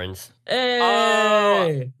reference. Hey!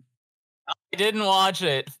 Oh, I didn't watch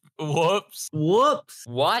it. Whoops.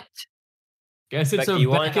 What? Guess it's a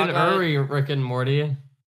Beck and Uri Rick and Morty.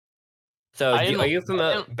 So, are you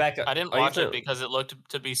familiar? Becca, I didn't watch it because it looked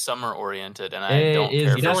to be summer oriented, and I don't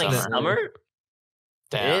care for like summer.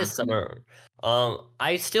 Damn. It is summer.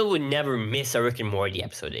 I still would never miss a Rick and Morty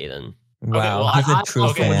episode, Aiden. Wow, he's a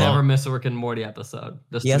true fan. I would never miss a Rick and Morty episode.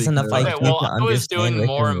 He has enough IQ to I was doing Rick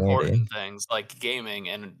more important things like gaming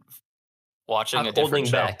and watching a different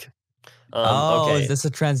show. Back. Okay. Is this a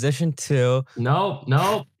transition to? No.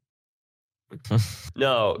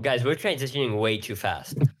 No, guys, we're transitioning way too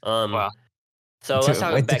fast. Wow. So let's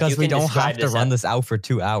talk about Beck. Because we don't have to run this out for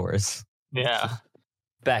 2 hours. Yeah.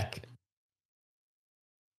 Beck,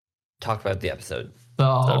 talk about the episode.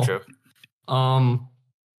 So true.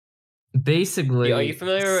 Basically, are you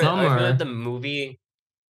familiar with the movie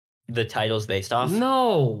the title's based off?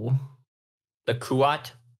 No. The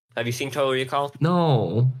Kuat? Have you seen Total Recall?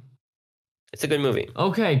 No. It's a good movie.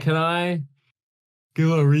 Okay, can I give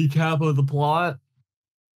a recap of the plot?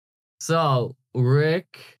 So,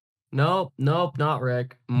 Nope, not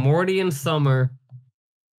Rick. Morty and Summer,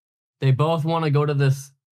 they both want to go to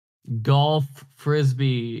this golf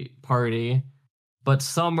frisbee party, but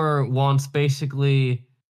Summer wants basically,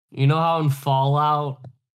 you know how in Fallout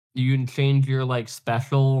you can change your like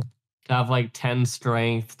special to have like 10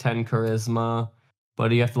 strength, 10 charisma,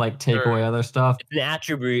 but you have to like take away other stuff. It's an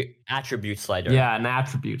attribute slider. Yeah, an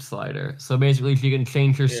attribute slider. So basically she can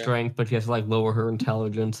change her strength, but she has to like lower her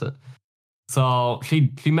intelligence. So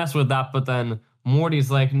she messed with that, but then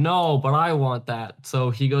Morty's like, no, but I want that. So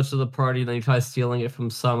he goes to the party, then he tries stealing it from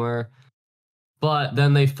Summer. But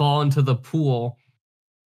then they fall into the pool.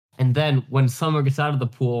 And then when Summer gets out of the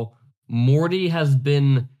pool, Morty has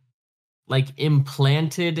been like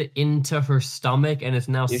implanted into her stomach, and it's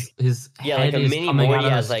now his head like a is mini coming Morty out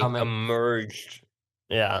of has his like stomach. emerged.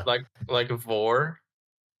 Yeah. Like a vor.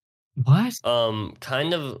 What?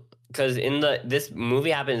 Kind of. Because in this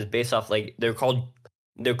movie happens based off like they're called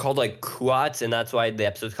like Kuats, and that's why the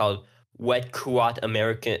episode's called Wet Kuat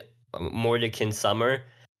American Mortican Summer,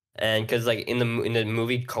 and because like in the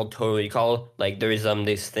movie called Total Recall, like there is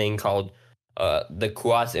this thing called the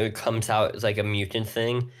Kuats, and it comes out as like a mutant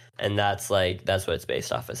thing, and that's what it's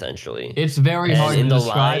based off essentially. It's very hard to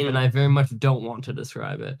describe, and I very much don't want to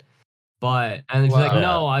describe it. But and she's like,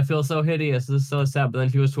 no, I feel so hideous. This is so sad. But then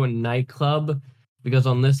she goes to a nightclub. Because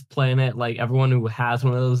on this planet, like everyone who has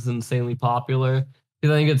one of those is insanely popular. She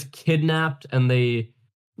then gets kidnapped and they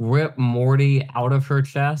rip Morty out of her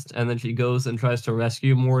chest, and then she goes and tries to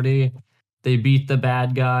rescue Morty. They beat the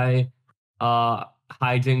bad guy.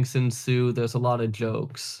 Hijinks ensue. There's a lot of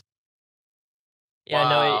jokes. Yeah,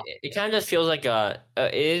 no, it kind of just feels like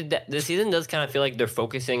the season does kind of feel like they're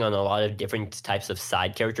focusing on a lot of different types of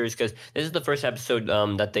side characters, because this is the first episode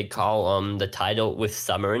that they call the title with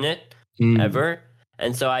Summer in it ever,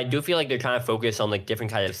 and so I do feel like they're trying to focus on like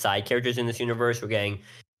different kind of side characters in this universe. We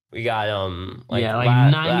got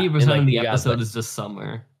 90% of the episode is just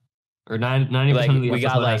Summer, or 90% of the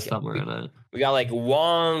episode has Summer in it. We got like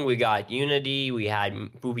Wong, we got Unity, we had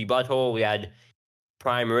Poopy Butthole, we had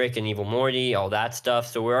Prime Rick and Evil Morty, all that stuff.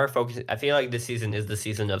 So we are focusing. I feel like this season is the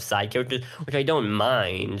season of side characters, which I don't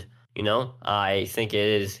mind. I think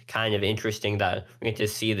it is kind of interesting that we get to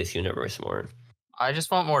see this universe more. I just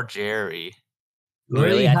want more Jerry.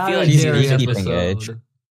 Really, I feel like he's keeping edge.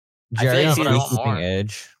 Jerry's keeping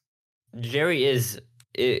edge. Jerry is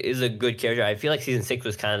a good character. I feel like season 6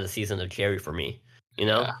 was kind of the season of Jerry for me.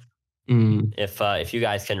 Yeah. If you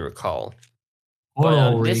guys can recall.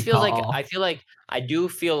 But this feels like I do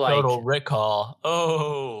feel like Total recall.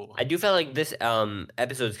 Oh, I do feel like this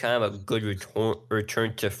episode is kind of a good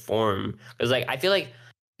return to form, because like I feel like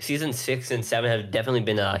season 6 and 7 have definitely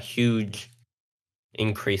been a huge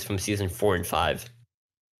increase from season 4 and 5.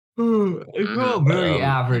 It's not very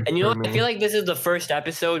average. And I feel like this is the first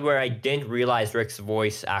episode where I didn't realize Rick's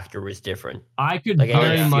voice actor was different. I could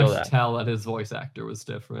very much tell that his voice actor was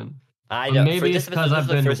different. I know. Maybe it's because I've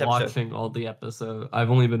been watching all the episodes.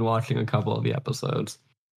 I've only been watching a couple of the episodes.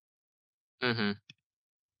 Mm-hmm.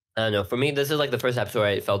 I don't know. For me, this is like the first episode where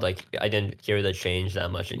I felt like I didn't hear the change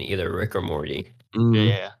that much in either Rick or Morty.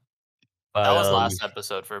 Yeah. But, that was last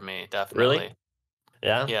episode for me, definitely. Really?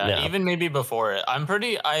 Yeah? Yeah, even maybe before it. I'm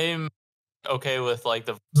okay with like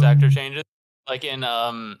the voice actor changes. Like in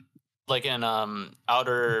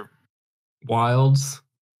Outer Wilds.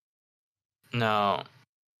 No.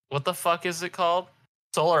 What the fuck is it called?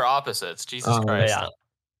 Solar Opposites. Jesus Christ. Yeah.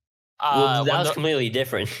 Well, that was completely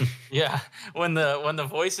different. Yeah. When the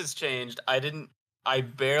voices changed, I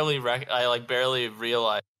barely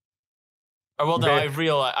realized. Or well, no,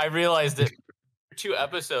 I realized it. 2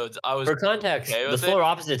 episods, I was. For context, the Solar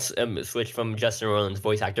Opposites switch from Justin Roiland's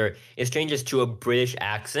voice actor is changes to a British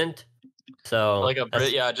accent. So like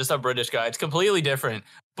just a British guy. It's completely different.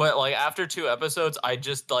 But like after 2 episodes, I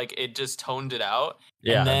just it just toned it out.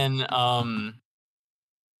 Yeah. And then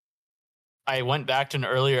I went back to an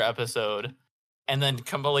earlier episode and then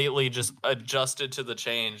completely just adjusted to the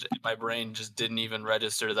change. My brain just didn't even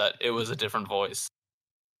register that it was a different voice.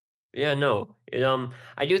 Yeah, no.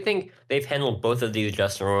 I do think they've handled both of these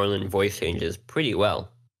Justin Roiland voice changes pretty well,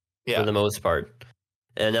 for the most part.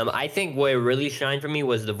 And I think what really shined for me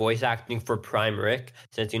was the voice acting for Prime Rick,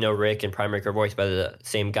 since Rick and Prime Rick are voiced by the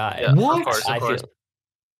same guy. Yeah, what? Of course.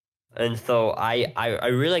 And so I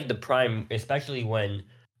really like the Prime, especially when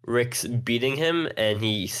Rick's beating him and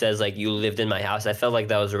he says like, "You lived in my house." I felt like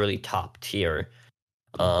that was a really top tier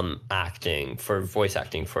voice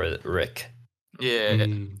acting for Rick. Yeah.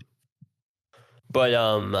 But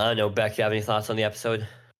I don't know, Beck, you have any thoughts on the episode?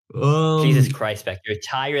 Jesus Christ, Beck, you're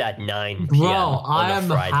tired at 9 p.m. Bro, I am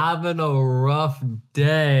having a rough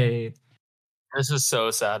day. This is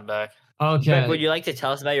so sad, Beck. Okay. Beck, would you like to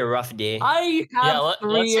tell us about your rough day? I have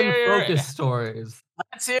 3 in-focus stories.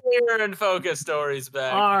 Let's hear your in-focus stories,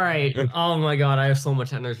 Beck. All right. Oh my god, I have so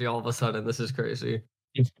much energy all of a sudden. This is crazy.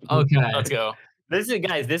 Okay. Let's go.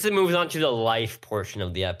 This moves on to the life portion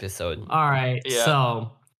of the episode. All right. Yeah.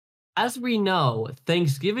 So, as we know,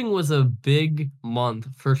 Thanksgiving was a big month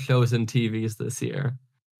for shows and TVs this year.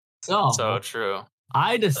 So true.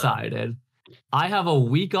 I decided I have a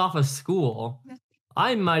week off of school.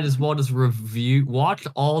 I might as well just watch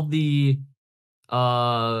all the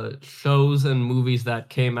shows and movies that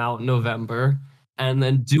came out in November and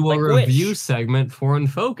then do a review segment for In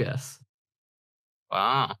Focus.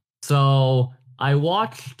 Wow. So I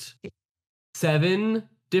watched 7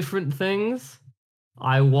 different things.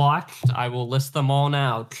 I will list them all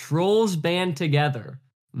now. Trolls Band Together,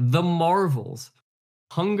 The Marvels,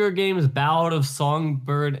 Hunger Games Ballad of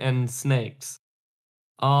Songbird and Snakes,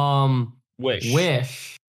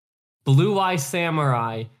 Wish, Blue Eye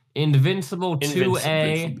Samurai, Invincible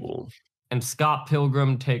 2A, and Scott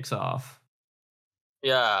Pilgrim Takes Off.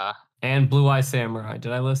 Yeah. And Blue Eye Samurai.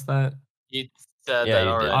 Did I list that? You said that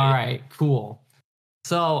already. All right, cool.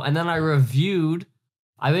 So, and then I reviewed.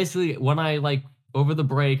 When I over the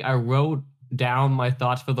break, I wrote down my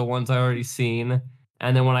thoughts for the ones I already seen,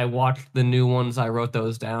 and then when I watched the new ones, I wrote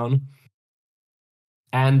those down.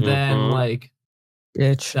 And then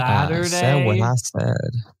Saturday. I said what I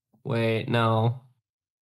said. Wait, no.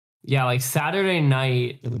 Yeah, like Saturday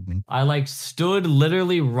night, I like stood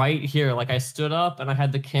literally right here. Like I stood up and I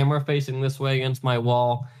had the camera facing this way against my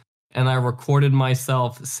wall, and I recorded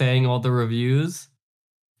myself saying all the reviews.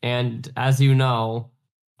 And as you know,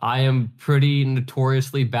 I am pretty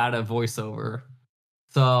notoriously bad at voiceover.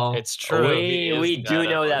 So it's true. We do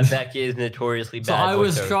know that Becky is notoriously bad. So I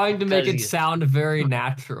was trying to make it sound very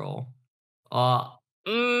natural. The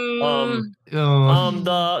Ballad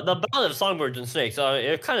of Songbirds and Snakes.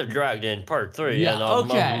 It kind of dragged in part 3. Yeah,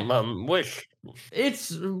 and, okay. Wish. It's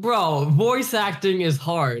voice acting is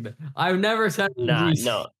hard. I've never said no.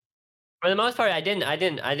 For the most part, I didn't.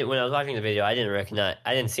 When I was watching the video, I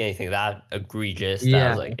didn't see anything that egregious. Yeah,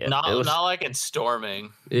 that was like, not like it's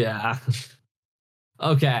storming. Yeah.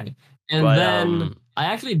 Okay, and then I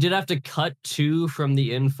actually did have to cut 2 from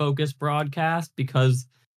the In Focus broadcast because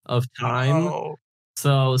of time. No.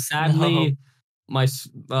 So sadly, my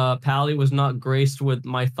Pally was not graced with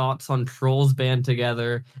my thoughts on Trolls Band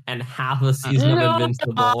Together and half a season of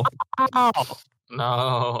Invincible.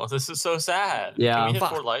 No, this is so sad. Yeah. Can we hit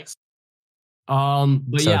 4 likes?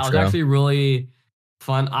 But yeah, it was actually really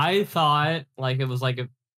fun. I thought like it was like a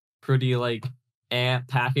pretty like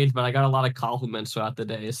package, but I got a lot of compliments throughout the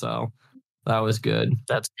day, so that was good.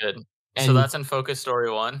 That's good. And so that's In Focus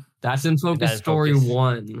Story 1? That's In Focus Story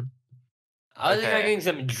 1. I was expecting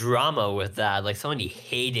some drama with that, like somebody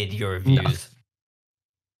hated your reviews.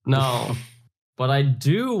 No. But I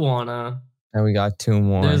do wanna. And we got 2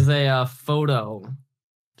 more. There's a photo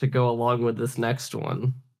to go along with this next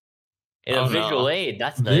one. And a visual aid.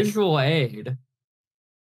 That's nice. Visual aid.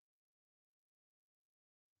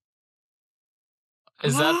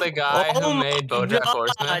 Is that the guy who made Bojack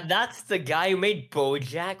Horseman? That's the guy who made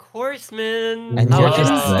Bojack Horseman. And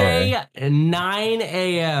Wednesday at 9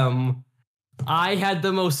 a.m. I had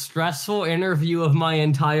the most stressful interview of my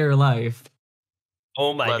entire life.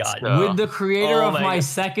 Oh my God. With the creator of my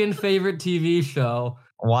second favorite TV show.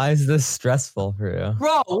 Why is this stressful for you?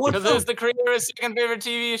 Bro, because it's the creator of his second favorite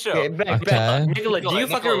TV show. Okay, Beck, Nicola, do you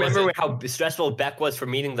fucking remember how stressful Beck was for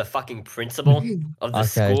meeting the fucking principal of the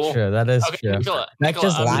school? Okay, true. That is true. Beck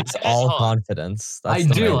just lacks all confidence. That's I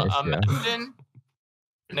do.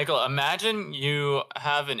 Imagine you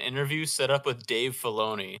have an interview set up with Dave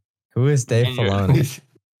Filoni. Who is Dave Filoni?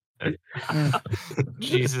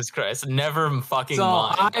 Jesus Christ! Never fucking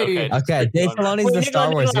mind. Okay, Dave Filoni's the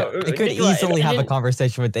Star Wars guy. We could easily have a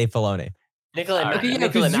conversation with Dave Filoni. Nicola,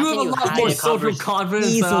 because you have a lot more social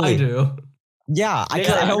confidence than I do. Yeah, I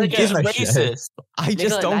don't give a shit. I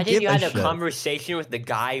just don't give a shit. Imagine you had a conversation with the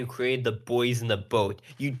guy who created The Boys in the Boat.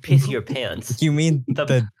 You'd piss your pants. You mean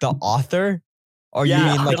the author? Or you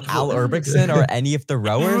mean like Al Urbixson or any of the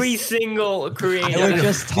rowers? Every single creator. I would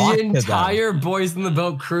just talk the entire Boys in the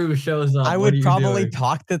Boat crew shows up. I would probably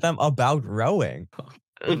talk to them about rowing.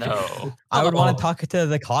 No. I would want to talk to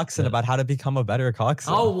the coxswain about how to become a better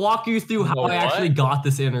coxswain. I'll walk you through how I actually got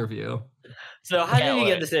this interview. So how did you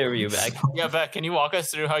get this interview, Beck? Yeah, Beck, can you walk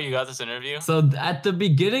us through how you got this interview? So at the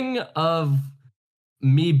beginning of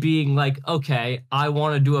me being like, okay, I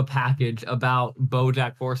want to do a package about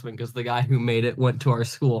Bojack Horseman because the guy who made it went to our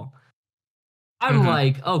school. I'm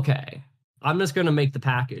like, okay, I'm just gonna make the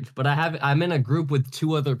package, but I'm in a group with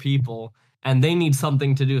 2 other people and they need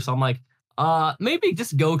something to do. So I'm like, maybe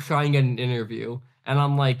just go try and get an interview. And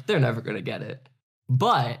I'm like, they're never gonna get it.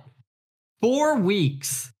 But 4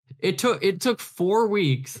 weeks, it took 4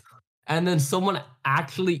 weeks, and then someone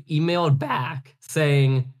actually emailed back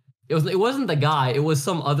saying. It wasn't the guy. It was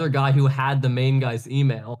some other guy who had the main guy's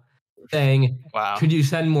email saying, wow. Could you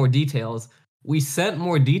send more details? We sent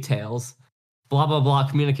more details. Blah, blah, blah,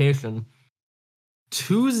 communication.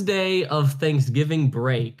 Tuesday of Thanksgiving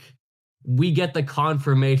break, we get the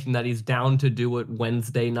confirmation that he's down to do it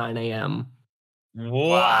Wednesday, 9 a.m.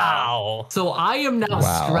 Wow. So I am now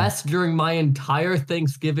stressed during my entire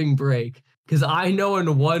Thanksgiving break because I know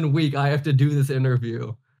in 1 week I have to do this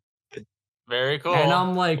interview. Very cool. And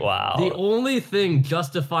I'm like, wow. The only thing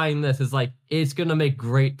justifying this is like, it's going to make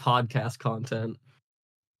great podcast content.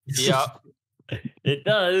 Yep. It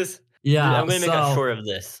does. Yeah. I'm going to make a short of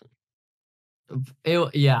this.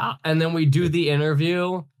 And then we do the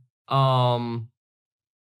interview. The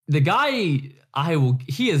guy,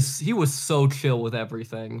 he was so chill with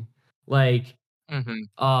everything. Like, and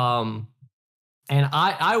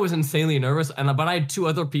I was insanely nervous, but I had 2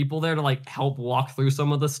 other people there to like help walk through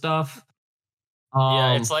some of the stuff.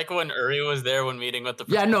 Yeah, it's like when Uri was there when meeting with the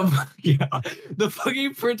principal. The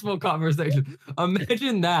fucking principal conversation.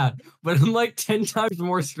 Imagine that, but I'm like 10 times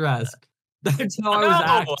more stressed. That's how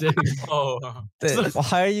I was acting.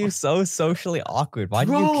 Why are you so socially awkward? Why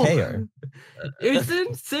do you care? It's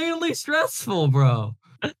insanely stressful, bro.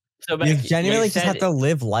 You genuinely just have to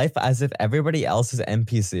live life as if everybody else is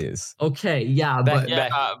NPCs. Okay, yeah, but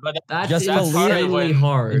that's just extremely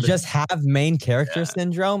hard. Just have main character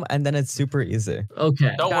syndrome, and then it's super easy.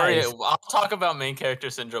 Okay. Don't worry, I'll talk about main character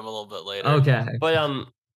syndrome a little bit later. Okay. But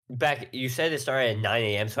Beck, you said it started at 9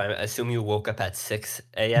 a.m., so I assume you woke up at 6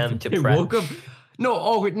 a.m. to prep. Woke up.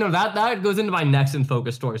 No, that goes into my next in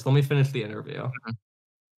focus story. So let me finish the interview.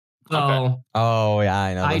 So,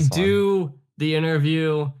 I know. I do the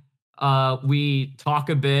interview. We talk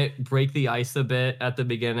a bit, break the ice a bit at the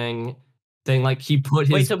beginning. Saying like he put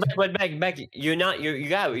his. Wait, so Beck, you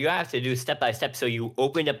have to do step by step. So you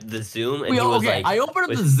opened up the Zoom and I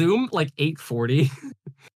opened up the Zoom like 8:40,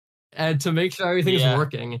 and to make sure everything's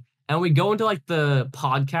working. And we go into like the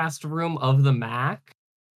podcast room of the Mac.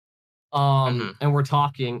 And we're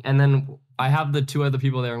talking, and then I have the two other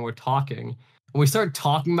people there, and we're talking. And we start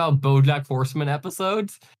talking about Bojack Horseman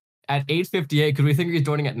episodes at 8:58 because we think he's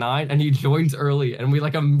joining at 9, and he joins early, and we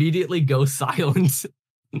like immediately go silent.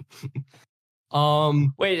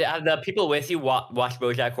 Wait, the people with you watch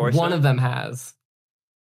Bojack Horseman? One of them has.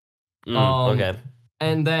 Okay.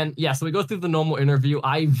 And then so we go through the normal interview.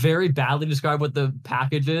 I very badly describe what the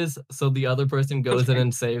package is, so the other person goes in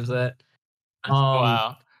and saves it.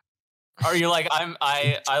 Wow. Are you like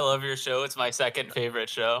I love your show? It's my second favorite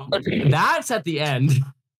show. That's at the end.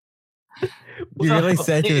 You really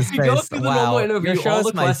said to his face, "Wow, your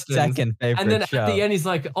show's my second favorite show." And then at the end, he's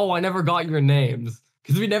like, "Oh, I never got your names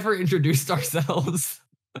because we never introduced ourselves."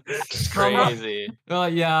 It's crazy.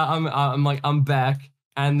 I'm Beck.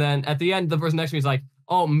 And then at the end, the person next to me is like,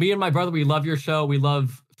 "Oh, me and my brother, we love your show. We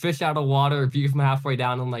love Fish Out of Water, View from Halfway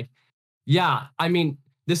Down." I'm like, "Yeah, I mean."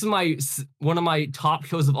 This is one of my top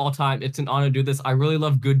shows of all time. It's an honor to do this. I really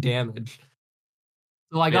love Good Damage.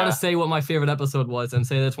 So I gotta say what my favorite episode was and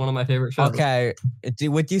say that's one of my favorite shows. Okay.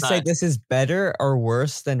 Would you say this is better or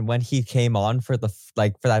worse than when he came on for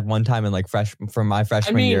that one time in from my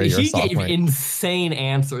freshman year? He gave insane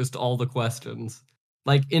answers to all the questions.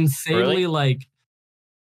 Like insanely like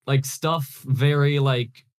stuff, very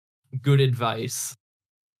like good advice.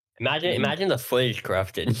 Imagine the footage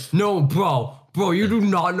corrupted. No, bro, you do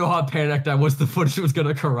not know how panicked I was the footage was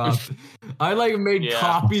gonna corrupt. I made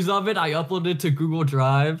copies of it. I uploaded it to Google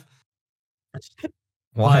Drive.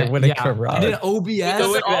 Why would it corrupt? I did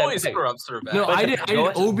OBS. It always corrupts through back. No, I did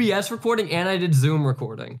OBS recording and I did Zoom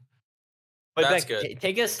recording. But that's good.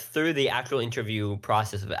 Take us through the actual interview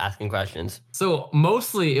process of asking questions. So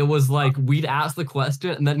mostly it was like we'd ask the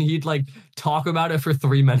question and then he'd talk about it for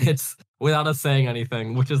 3 minutes without us saying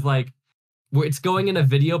anything, which is it's going in a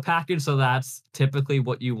video package, so that's typically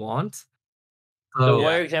what you want. So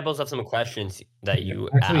what are examples of some questions that you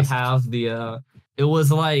actually asked? Have the it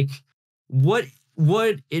was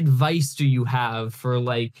what advice do you have for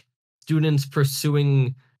students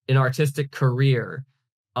pursuing an artistic career?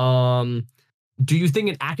 Do you think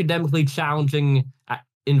an academically challenging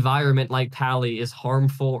environment like Pally is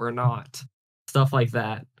harmful or not? Stuff like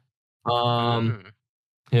that.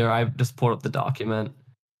 Here, I've just pulled up the document.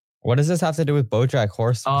 What does this have to do with Bojack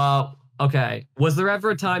Horseman? Okay. Was there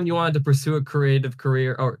ever a time you wanted to pursue a creative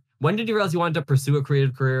career? Or when did you realize you wanted to pursue a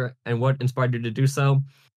creative career and what inspired you to do so?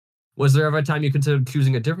 Was there ever a time you considered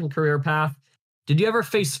choosing a different career path? Did you ever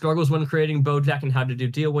face struggles when creating Bojack and how did you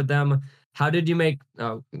deal with them? How did you make...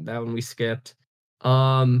 Oh, that one we skipped.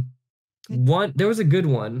 There was a good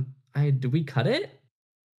one. Did we cut it?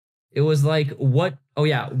 It was what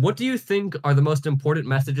do you think are the most important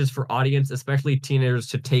messages for audience, especially teenagers,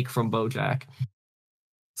 to take from Bojack?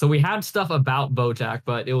 So we had stuff about Bojack,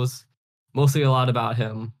 but it was mostly a lot about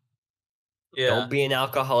him. Yeah. Don't be an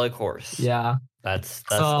alcoholic horse. Yeah. That's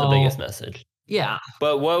the biggest message. Yeah.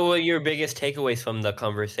 But what were your biggest takeaways from the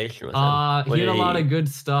conversation with him? He had a lot of good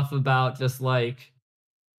stuff about just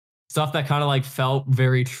stuff that kind of felt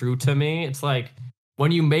very true to me. It's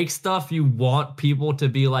when you make stuff, you want people to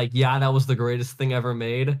be yeah, that was the greatest thing ever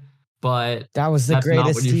made. But that was the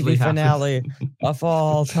greatest TV finale of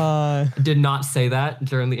all time. I did not say that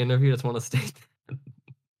during the interview. I just want to state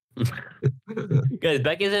that. Guys,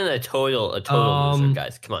 Beck isn't a total loser,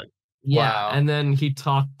 guys. Come on. Yeah, wow. And then he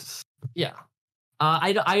talked. Yeah.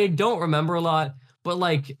 I don't remember a lot, but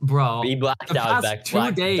bro, he blacked the out. Past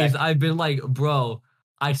 2 days, I've been bro,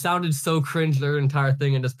 I sounded so cringe the entire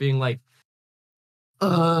thing and just being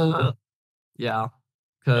yeah.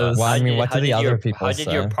 Because what did the other people say?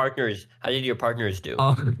 How did your partners do?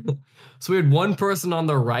 So we had one person on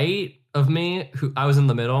the right of me who I was in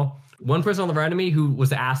the middle. One person on the right of me who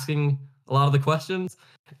was asking a lot of the questions,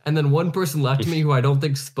 and then one person left me who I don't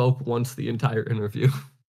think spoke once the entire interview.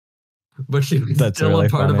 But she was still really a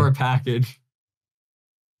part of our package.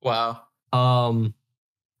 Wow.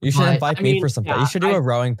 You should invite me for some. You should do a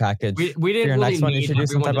rowing package. We didn't for your really next one. You should do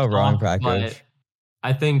some type of rowing package.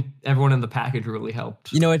 I think everyone in the package really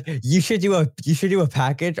helped. You know what? You should do a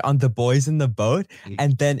package on the boys in the boat,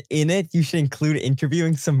 and then in it you should include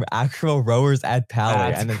interviewing some actual rowers at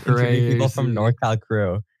Pally, and then interview people from NorCal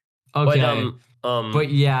crew. Okay. But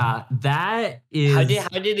yeah, that is. How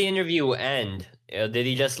did the interview end? Did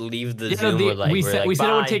he just leave the Zoom? We said it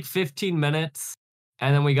would take 15 minutes,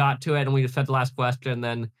 and then we got to it, and we said the last question.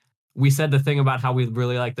 Then we said the thing about how we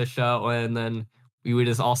really like the show, and then we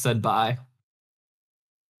just all said bye.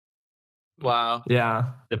 Wow. Yeah.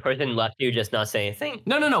 The person left you just not saying anything?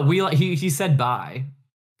 No. He said bye.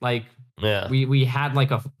 Like, yeah. We had like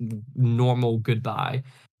a normal goodbye.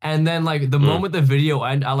 And then like the moment the video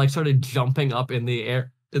ended, I like started jumping up in the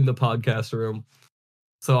air in the podcast room.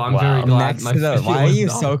 So I'm very glad. Why are you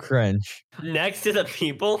so cringe? Next to the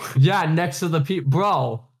people? Yeah, next to the people.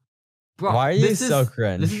 Bro. Why are you so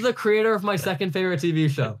cringe? This is the creator of my second favorite TV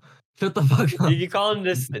show. Shut the fuck up. Did you call him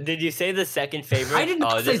this? Did you say the second favorite? I didn't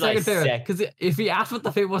say second favorite. Because if he asked what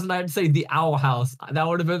the favorite was, and I'd say the Owl House, that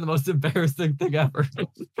would have been the most embarrassing thing ever. No,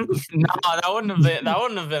 that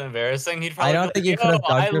wouldn't have been embarrassing. He'd probably. I don't think you could have.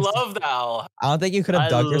 I love the owl. I don't think you could have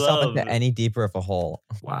dug yourself into any deeper of a hole.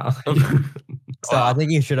 Wow. So I think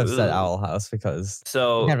you should have said Owl House because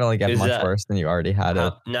you can't really get much worse than you already had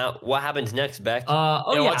it. Now, what happens next, Beck?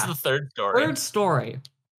 What's the third story? Third story.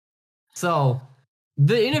 So.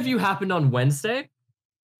 The interview happened on Wednesday.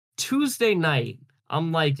 Tuesday night,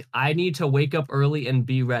 I'm like, I need to wake up early and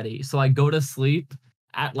be ready. So I go to sleep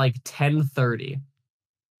at like 10:30.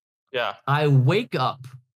 Yeah. I wake up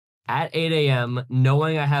at 8 a.m.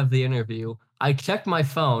 knowing I have the interview. I check my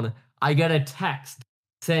phone. I get a text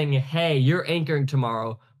saying, hey, you're anchoring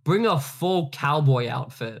tomorrow. Bring a full cowboy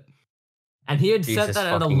outfit. And he had sent that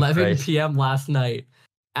at 11 p.m. last night.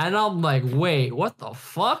 And I'm like, wait, what the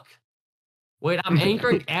fuck? Wait, I'm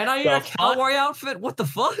anchoring and I need a cowboy outfit? What the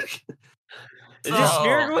fuck? Is this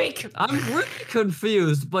Spirit Week? I'm really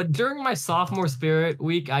confused, but during my sophomore Spirit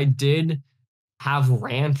Week, I did have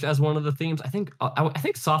ranch as one of the themes. I think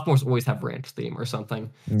sophomores always have ranch theme or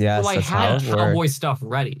something. Yeah, so I had cowboy stuff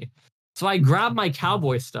ready. So I grabbed my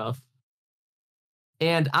cowboy stuff,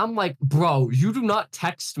 and I'm like, bro, you do not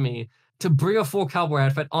text me to bring a full cowboy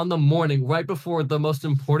outfit on the morning right before the most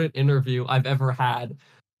important interview I've ever had.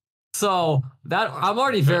 So that I'm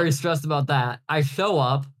already very stressed about that. I show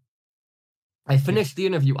up, I finish the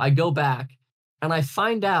interview, I go back, and I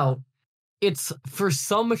find out it's for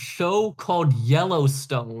some show called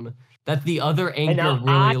Yellowstone that the other anchor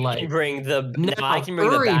really likes. I can bring the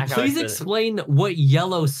background. Please explain what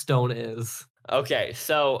Yellowstone is. Okay,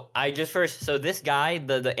 so so this guy,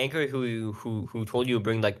 the anchor who told you to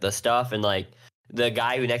bring like the stuff and like the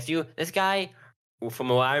guy who next to you, this guy. From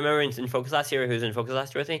what I remember in Focus last year, who's in Focus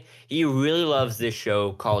last year with me, he really loves this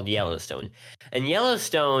show called Yellowstone. And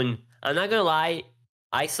Yellowstone, I'm not gonna lie,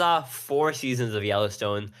 I saw 4 seasons of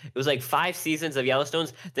Yellowstone. It was like 5 seasons of Yellowstone.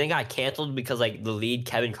 Then it got canceled because like the lead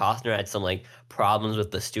Kevin Costner had some like problems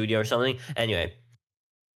with the studio or something. Anyway,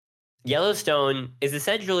 Yellowstone is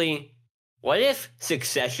essentially what if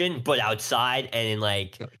Succession, but outside and in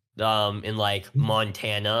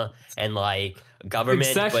Montana and like government.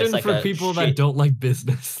 Succession but it's like for people that don't like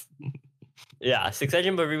business. Yeah,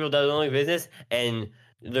 Succession for people that don't like business, and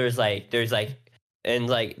there's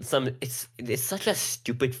some. It's such a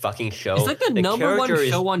stupid fucking show. It's like the number one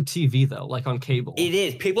show on TV though, like on cable. It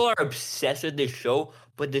is. People are obsessed with this show,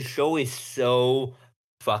 but the show is so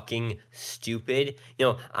fucking stupid. You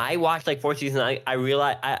know, I watched like 4 seasons. I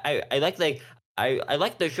realized I like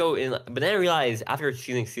the show, but then I realized after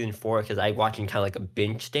season 4, because I watched in kind of like a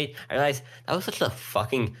binge state, I realized that was such a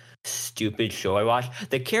fucking stupid show I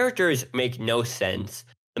watched. The characters make no sense.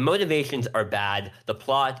 The motivations are bad. The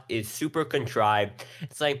plot is super contrived.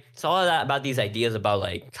 It's all of that about these ideas about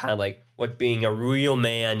like kind of like what being a real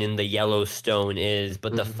man in the Yellowstone is,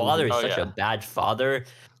 but the father is such a bad father.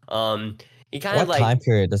 He kind of what time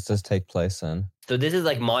period does this take place in? So this is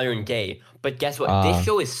like modern day, but guess what? This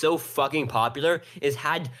show is so fucking popular. It's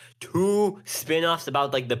had 2 spin-offs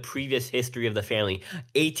about like the previous history of the family,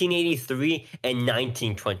 1883 and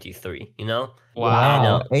 1923. You know?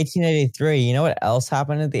 Wow. 1883. You know what else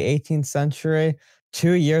happened in the 18th century?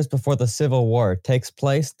 2 years before the Civil War takes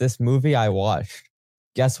place, this movie I watched.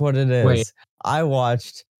 Guess what it is? Wait. I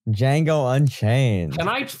watched Django Unchained. Can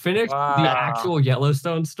I finish the actual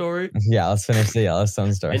Yellowstone story? Yeah, let's finish the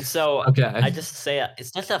Yellowstone story. And so, okay. I just say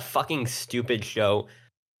it's just a fucking stupid show.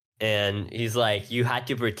 And he's like, you had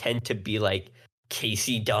to pretend to be like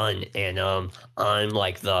Casey Dunn, and I'm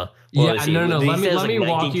like the Let me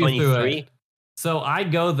walk you through it. So I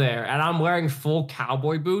go there and I'm wearing full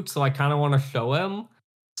cowboy boots, so I kind of want to show him.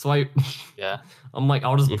 So I'm like,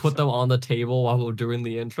 I'll just put them on the table while we're doing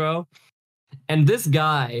the intro. And this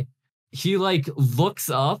guy, he like looks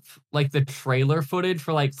up like the trailer footage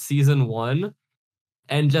for like season 1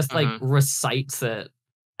 and just like recites it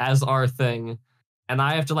as our thing. And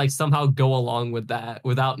I have to like somehow go along with that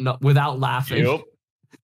without laughing. Yep.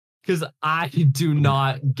 Because I do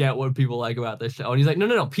not get what people like about this show. And he's like,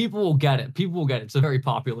 no, people will get it. People will get it. It's a very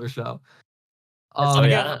popular show.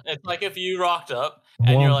 It's like if you rocked up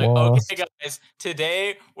and you're like, okay, guys,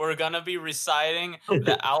 today we're going to be reciting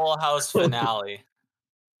the Owl House finale.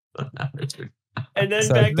 And then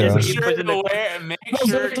back then, make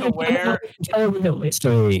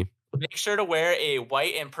sure to wear a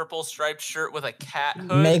white and purple striped shirt with a cat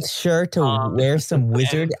hood. Make sure to wear some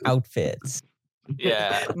wizard outfits.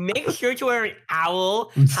 Yeah. Make sure to wear an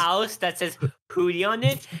owl house that says Hootie on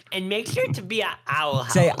it, and make sure to be an owl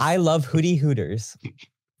house. Say, I love Hootie Hooters.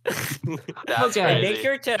 That's crazy.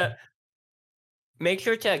 Make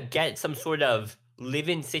sure to get some sort of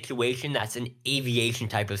live-in situation that's an aviation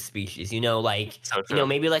type of species.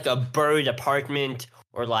 Maybe like a bird apartment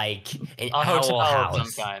or like an owl hotel house of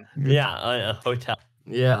some kind. Yeah, a hotel.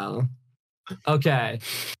 Yeah. Okay,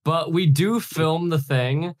 but we do film the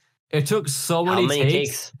thing. It took so many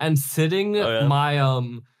takes, and sitting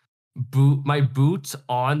my boots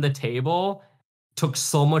on the table took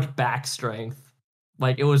so much back strength.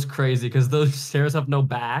 Like it was crazy because those stairs have no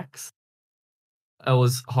backs. It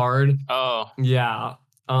was hard. Oh. Yeah.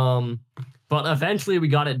 But eventually we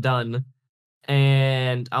got it done,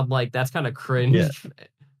 and I'm like, that's kind of cringe.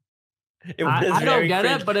 Yeah. I don't get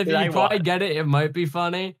it, but if you probably get it, it might be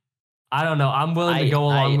funny. I don't know. I'm willing to go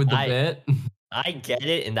along with the bit. I get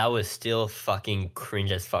it, and that was still fucking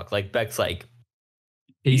cringe as fuck. Like Beck's like,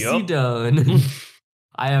 Casey done.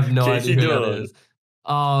 I have no idea who that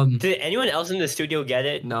is. Did anyone else in the studio get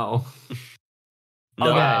it? No.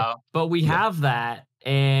 No. Okay, but we have that,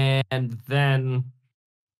 and then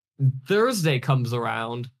Thursday comes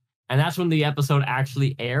around, and that's when the episode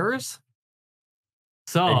actually airs.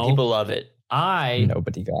 So and people love it.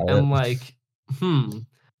 Nobody got it. I'm like,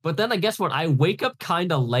 But then I guess what? I wake up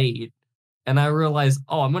kind of late. And I realize,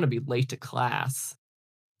 I'm going to be late to class.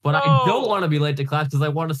 But I don't want to be late to class because I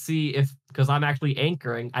want to see because I'm actually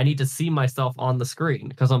anchoring, I need to see myself on the screen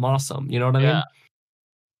because I'm awesome. You know what I mean?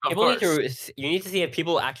 You need to see if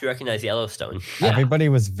people actually recognize Yellowstone. Yeah. Everybody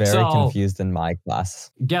was very confused in my class.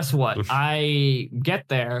 Guess what? I get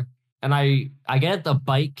there and I get the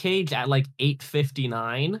bike cage at like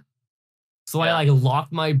 8:59. So I like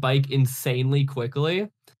lock my bike insanely quickly.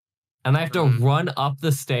 And I have to run up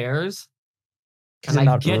the stairs. And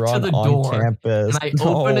I get to the door, campus. and I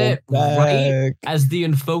open it right as the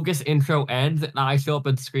In Focus intro ends, and I show up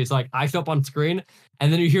on screen. So, I show up on screen,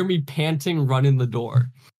 and then you hear me panting, running the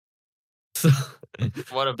door. So,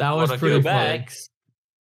 that was pretty funny.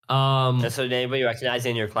 So did anybody recognize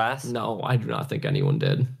it in your class? No, I do not think anyone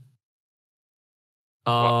did.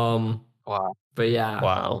 Wow. But yeah.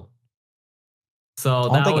 Wow. So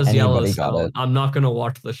that was Yellowstone. I'm not going to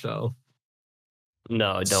watch the show.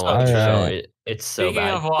 No, don't watch the show. It's so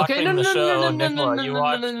bad. Of watching the show, Nicola, you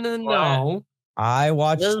watched No. I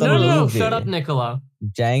watched the movie. No, shut up, Nicola.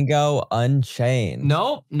 Django Unchained.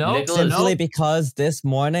 No. Simply because this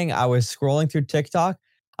morning I was scrolling through TikTok.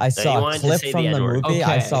 I saw a clip from the movie. Okay.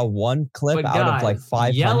 I saw one clip out of like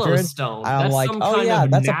 500. Yellowstone. And I'm like, oh yeah,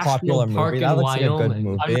 that's a popular movie. That looks like a good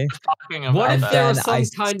movie. What if there was some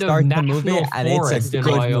kind of national and it's a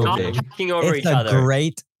good movie. It's a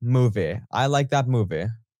great movie. I like that movie.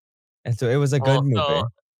 And so it was a good movie.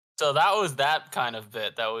 So that was that kind of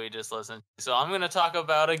bit that we just listened to. So I'm going to talk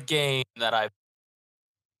about a game that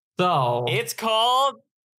it's called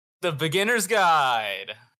The Beginner's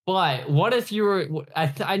Guide. But what if you were...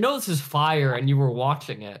 I know this is fire and you were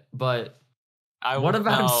watching it, but what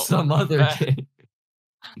about some other game?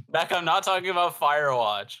 Beck, I'm not talking about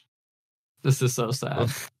Firewatch. This is so sad.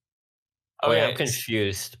 Okay, I'm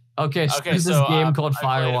confused. Okay, so this game called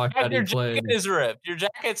Firewatch that he played. Your jacket is ripped. Your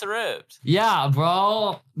jacket's ripped. Yeah,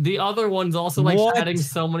 bro. The other one's also like adding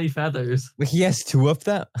so many feathers. He has two of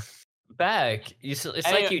them. Beck, do you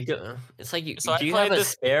have a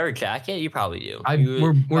spare jacket? You probably do.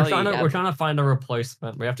 We're trying to find a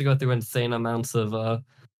replacement. We have to go through insane amounts of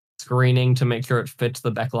screening to make sure it fits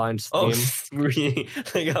the Beckline's theme. Oh, screening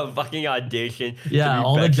like a fucking audition. Yeah,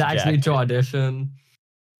 all the jacks need to audition.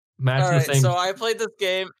 Match all the same. So I played this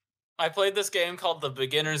game. I played this game called The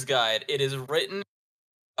Beginner's Guide. It is written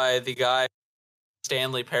by the guy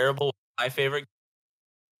Stanley Parable, my favorite,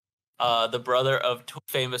 the brother of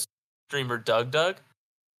famous streamer Doug.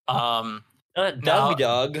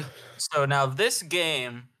 Doug. So now this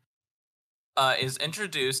game is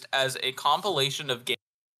introduced as a compilation of games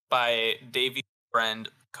by Davy's friend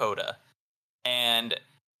Coda. And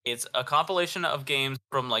it's a compilation of games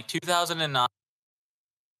from like 2009,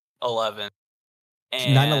 11.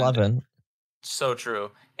 9/11. So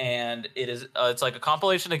true. And it is it's like a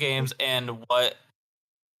compilation of games and what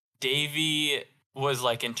Davy was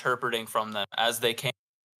like interpreting from them as they came,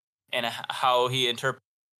 and how he interpreted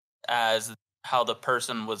as how the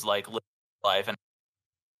person was like living life. And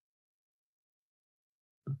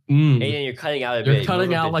Aiden, you're cutting out a bit. You're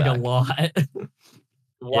cutting out like a lot.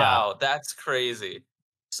 Wow, that's crazy.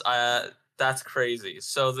 That's crazy.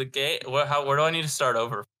 So the game. Where do I need to start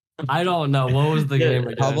over? I don't know. What was the game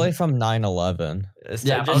again? Probably from 9/11.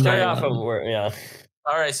 Yeah, just start off from where. Yeah.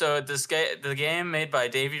 All right. So the game made by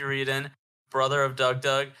Davy Reedon, brother of Doug,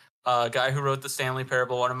 guy who wrote the Stanley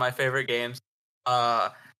Parable, one of my favorite games.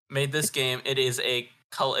 Made this game. It is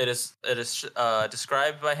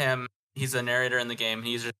described by him. He's a narrator in the game.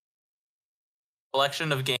 He's a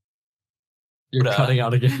collection of games. You're cutting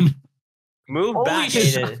out again. Move back,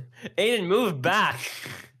 Aiden. Aiden, move back.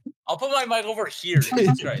 I'll put my mic over here.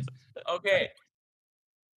 Jesus Christ. Okay.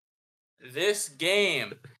 This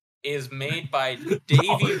game is made by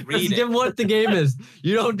Davy Reedon. Give what the game is.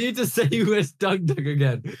 You don't need to say who is Doug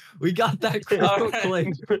again. We got that quick.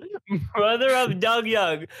 Brother of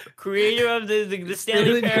Doug, creator of the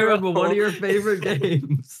Stanley Parable. One of your favorite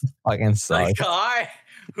games. Fucking sucks. The guy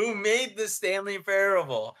who made the Stanley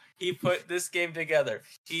Parable. He put this game together.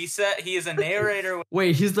 He said he is a narrator.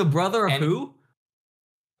 Wait, he's the brother of who?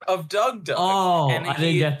 Of Doug. Oh, and I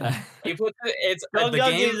didn't get that. He put it's Doug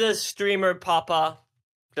is a streamer, Papa.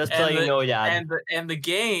 Just so you know, Dad. And the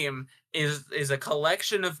game is a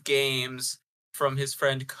collection of games from his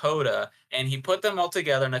friend Coda, and he put them all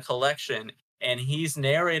together in a collection, and he's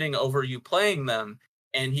narrating over you playing them,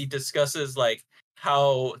 and he discusses like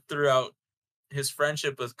how throughout his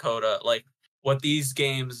friendship with Coda, like what these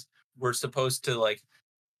games were supposed to like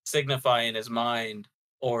signify in his mind,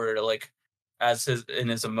 or like as in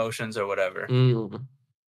his emotions or whatever.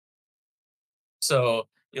 So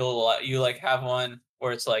you like have one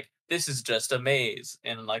where it's like, this is just a maze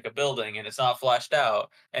in like a building and it's not flashed out,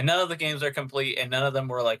 and none of the games are complete, and none of them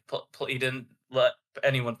were like he didn't let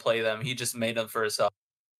anyone play them, he just made them for himself,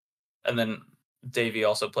 and then Davey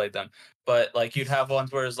also played them. But like you'd have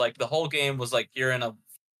ones where it's like the whole game was like you're in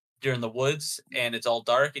the woods and it's all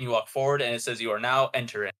dark and you walk forward and it says you are now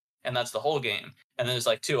entering, and that's the whole game. And then there's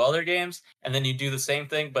like two other games, and then you do the same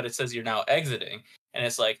thing, but it says you're now exiting. And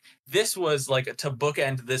it's like, this was like to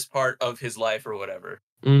bookend this part of his life or whatever.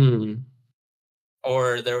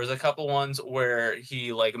 Or there was a couple ones where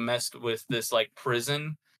he like messed with this like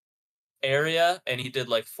prison area, and he did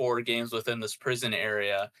like 4 games within this prison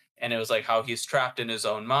area, and it was like how he's trapped in his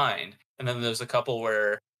own mind. And then there's a couple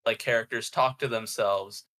where like characters talk to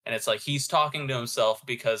themselves, and it's like he's talking to himself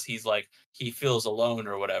because he's like he feels alone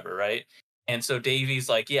or whatever, right? And so Davy's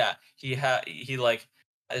like, yeah, he like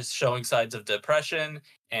is showing signs of depression,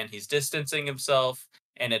 and he's distancing himself,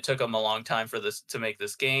 and it took him a long time for this to make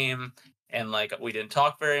this game, and like we didn't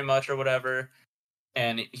talk very much or whatever.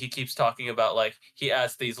 And he keeps talking about like he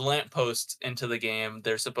adds these lampposts into the game.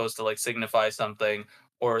 They're supposed to like signify something,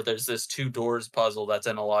 or there's this 2 doors puzzle that's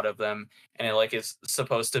in a lot of them, and it like is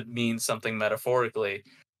supposed to mean something metaphorically.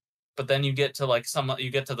 But then you get to like you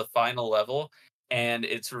get to the final level, and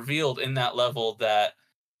it's revealed in that level that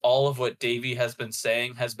all of what Davy has been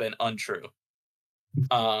saying has been untrue.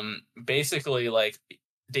 Basically, like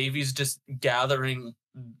Davy's just gathering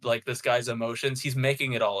like this guy's emotions. He's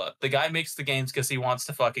making it all up. The guy makes the games because he wants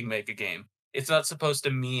to fucking make a game. It's not supposed to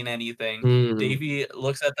mean anything. Davy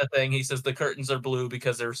looks at the thing. He says the curtains are blue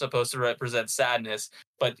because they're supposed to represent sadness.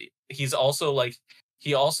 But he's also like,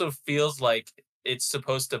 he also feels like it's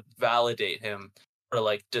supposed to validate him for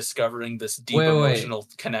like discovering this deep emotional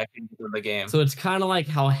connection to the game. So it's kind of like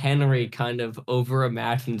how Henry kind of over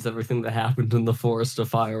imagines everything that happened in the Forest of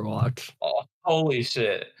Firewatch. Oh, holy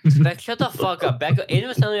shit. Beck, shut the fuck up. Beck, Aiden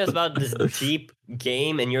was telling us about this deep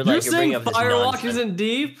game, and you're bringing up this Firewatch nonsense. Isn't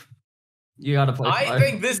deep? You gotta play I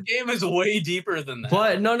think this game is way deeper than that.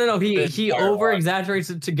 But no. He over exaggerates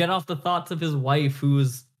it to get off the thoughts of his wife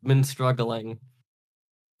who's been struggling.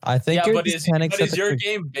 I think is your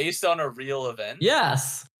game based on a real event?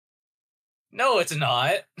 Yes. No, it's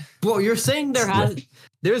not. Bro, you're saying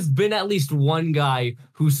there's been at least one guy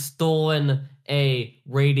who's stolen a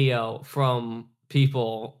radio from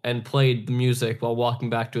people and played the music while walking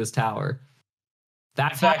back to his tower.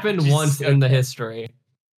 That's happened once in the history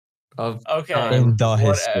of in the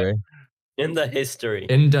history. In the history.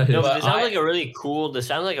 No, but this sounds like a really cool. This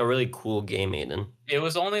sounds like a really cool game, Aiden. It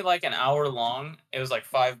was only like an hour long. It was like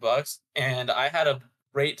 $5, and I had a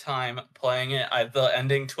great time playing it. The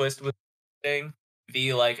ending twist was thing.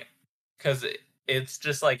 Because it's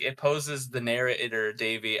just like it poses the narrator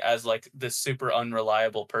Davey as like this super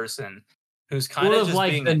unreliable person who's kind of just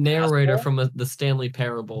like being the narrator from the Stanley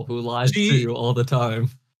Parable who lies to you all the time.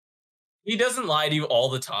 He doesn't lie to you all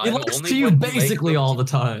the time. He lies to you basically all the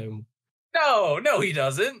time. No, he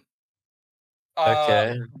doesn't.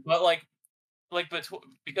 Okay. But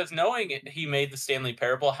because knowing he made the Stanley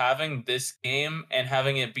Parable, having this game and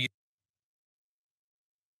having it be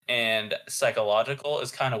and psychological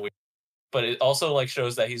is kind of weird. But it also like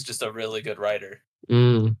shows that he's just a really good writer.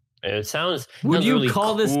 It sounds. Would you really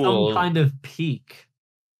call this some kind of peak?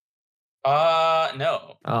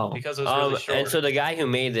 No. Oh, because it was really short. And so the guy who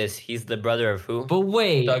made this, he's the brother of who? But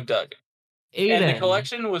wait, Doug. Aiden. And the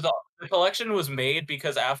collection was made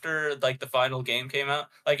because after like the final game came out,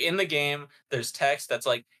 like in the game, there's text that's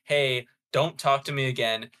like, "Hey, don't talk to me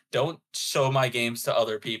again. Don't show my games to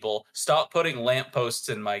other people. Stop putting lampposts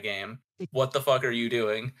in my game. What the fuck are you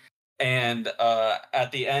doing?" And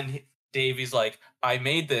at the end, Davey's like, "I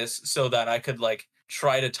made this so that I could like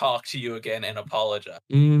try to talk to you again and apologize."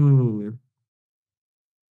 Okay,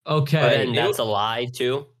 but then that's a lie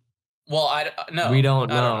too. Well, no, we don't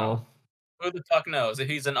know. I don't know. Who the fuck knows?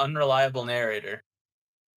 He's an unreliable narrator.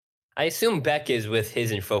 I assume Beck is with his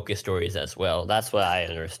In Focus stories as well. That's what I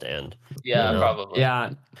understand. Yeah, probably.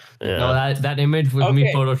 Yeah. No, that image with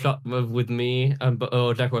me Photoshop with me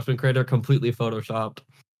Bojack Horseman creator completely photoshopped.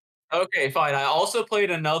 Okay, fine. I also played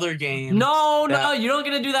another game. No, you don't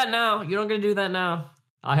get to do that now.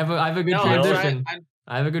 I have a good transition.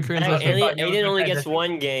 I have a good transition. Aiden only gets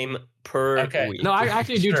one game per week. No, I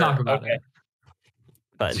actually do talk about it.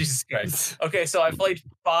 Fine. Jesus Christ. Okay, so I played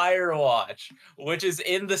Firewatch, which is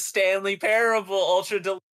in the Stanley Parable Ultra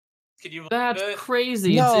Deluxe. Can you believe That's it?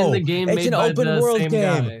 crazy. No, it's in the game. It's an open world game.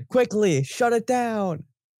 Guy. Quickly, shut it down.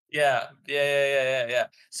 Yeah.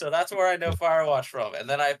 So that's where I know Firewatch from. And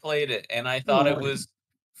then I played it, and I thought it was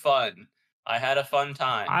fun. I had a fun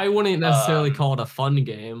time. I wouldn't necessarily call it a fun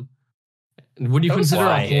game. Would you consider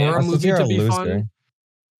a horror movie to be fun?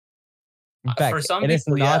 Beck, for some it is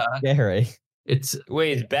not scary. It's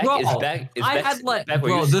Beck.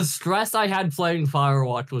 The stress I had playing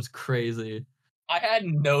Firewatch was crazy. I had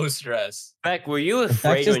no stress. Beck, were you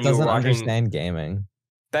afraid when you were watching? Understand gaming.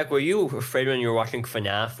 Beck, were you afraid when you were watching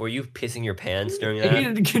FNAF? Were you pissing your pants during that?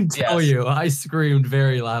 I can tell you, I screamed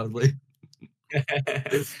very loudly.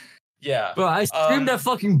 Yeah. But I screamed at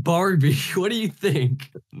fucking Barbie. What do you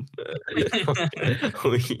think?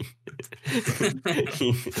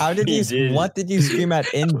 How did you? What did you scream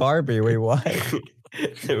at in Barbie? Wait, what?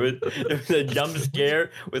 there was a jump scare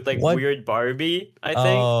with weird Barbie, I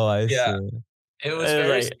think. Oh, I see. It was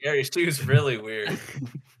very scary. She was really weird.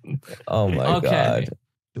 Oh my god.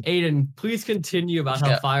 Aiden, please continue about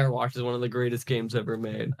how Firewatch is one of the greatest games ever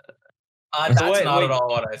made. That's not at all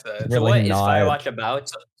what I said. So what is Firewatch about?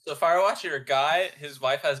 So Firewatch, you're a guy, his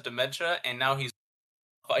wife has dementia, and now he's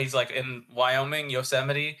like in Wyoming,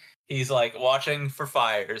 Yosemite. He's like watching for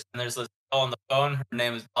fires, and there's this girl on the phone. Her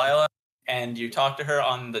name is Lila, and you talk to her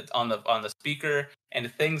on the speaker,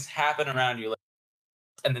 and things happen around you,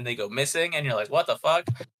 and then they go missing, and you're like, what the fuck?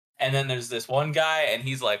 And then there's this one guy, and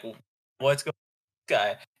he's like, what's going on with this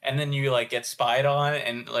guy? And then you like get spied on,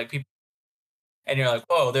 and like people, and you're like,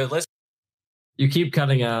 whoa, they're listening. You keep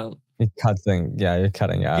cutting out. You're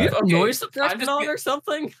cutting out. Do you have noise suppression on or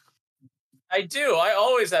something? I do. I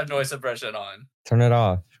always have noise suppression on. Turn it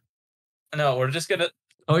off. No, we're just gonna.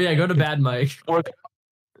 Oh yeah, go to bad mic.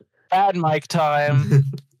 Bad mic time.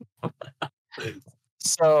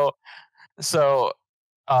 So,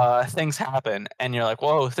 things happen, and you're like,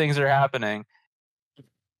 "Whoa, things are happening."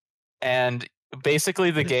 And basically,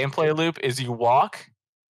 the gameplay loop is you walk,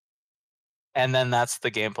 and then that's the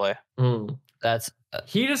gameplay.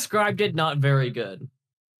 He described it not very good.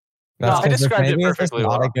 I described it perfectly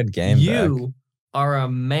well. Not a good game. You are a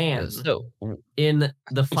man in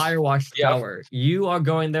the Firewatch Tower. You are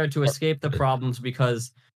going there to escape the problems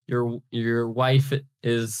because your wife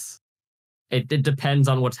is. It depends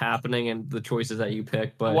on what's happening and the choices that you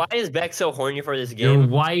pick. But why is Beck so horny for this game? Your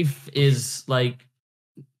wife is like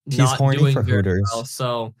she's not horny doing for Hooters. well,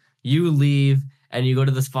 so you leave and you go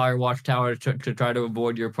to this Firewatch Tower to try to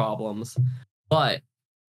avoid your problems. But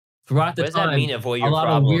throughout the time, a lot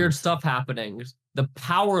of weird stuff happening. The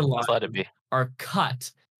power lines are cut,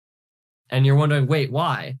 and you're wondering, wait,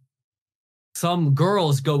 why? Some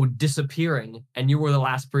girls go disappearing, and you were the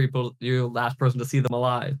last person to see them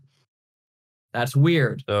alive. That's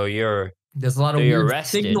weird. So you're There's a lot of weird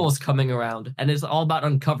signals coming around, and it's all about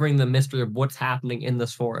uncovering the mystery of what's happening in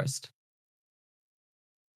this forest.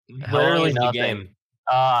 Literally nothing.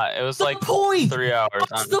 It was like 3 hours.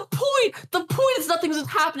 That's the point. The point is nothing's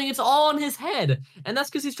happening. It's all in his head, and that's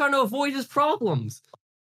because he's trying to avoid his problems.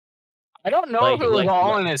 I don't know if it was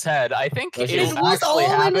all in his head. I think it was all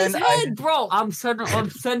in his head, bro. I'm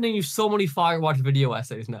sending you so many Firewatch video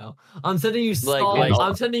essays now. I'm sending you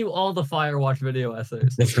I'm sending you all the Firewatch video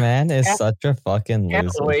essays. This man is such a fucking loser.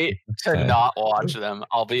 Can't wait to not watch them.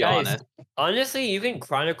 I'll be honest. Honestly, you can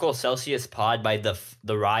chronicle Celsius Pod by the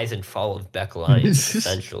rise and fall of Beck Lines,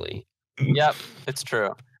 essentially. Yep, it's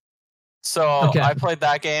true. So I played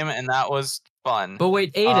that game and that was fun. But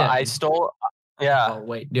wait, Aiden, I stole. Yeah. Oh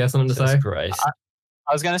wait, do you have something to say? Christ.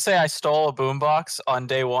 I was gonna say I stole a boombox on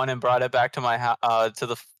day 1 and brought it back to my to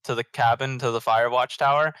the cabin, to the Firewatch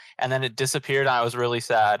tower, and then it disappeared. And I was really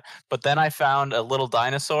sad. But then I found a little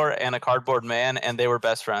dinosaur and a cardboard man, and they were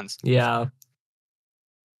best friends. Yeah.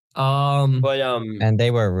 And they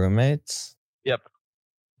were roommates. Yep.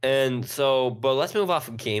 And so, but let's move off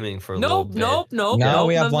of gaming for a little bit. No,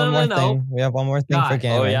 we have one more thing. We have one more thing for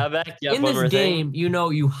gaming. Oh yeah, Beck. Yeah, in this game,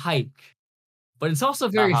 you hike. But it's also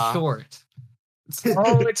very short.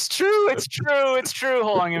 Oh, it's true. It's true. It's true.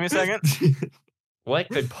 Hold on, give me a second. What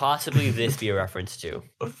could possibly this be a reference to?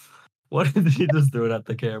 What did he just throw it at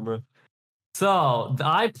the camera? So,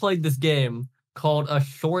 I played this game called A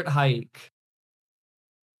Short Hike.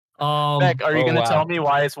 Beck, are you going to tell me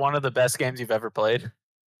why it's one of the best games you've ever played?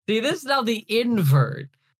 See, this is now the invert.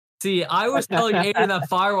 See, I was telling Aiden that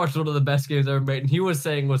Firewatch was one of the best games ever made, and he was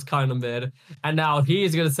saying was kind of mid. And now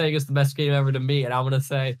he's going to say it's the best game ever to me, and I'm going to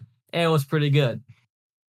say it was pretty good.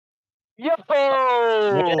 Yo!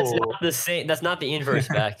 That's not the same. That's not the inverse,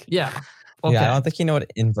 Beck. Yeah. Okay. Yeah, I don't think you know what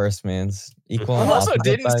inverse means. Equal. I also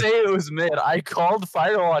didn't say it was mid. I called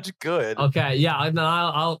Firewatch good. Okay, yeah,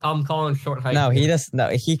 I'm calling Short Hike. No,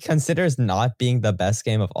 he considers not being the best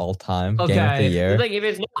game of all time. Okay. Game of the year. Like if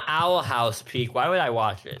it's not Owl House peak, why would I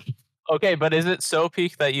watch it? Okay, but is it so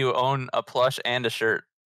peak that you own a plush and a shirt?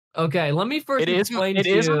 Okay, let me first explain to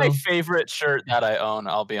you. It is my favorite shirt that I own,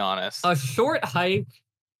 I'll be honest. A Short Hike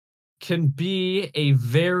can be a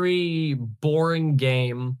very boring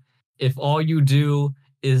game if all you do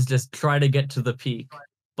is just try to get to the peak.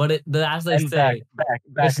 But as I say,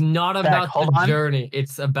 it's not about the journey.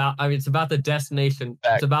 It's about the destination.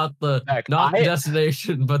 It's about the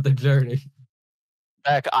destination, but the journey.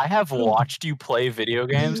 Beck, I have watched you play video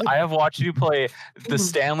games. I have watched you play the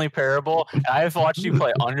Stanley Parable. And I have watched you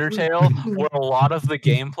play Undertale, where a lot of the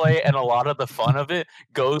gameplay and a lot of the fun of it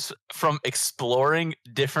goes from exploring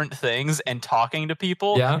different things and talking to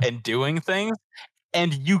people and doing things.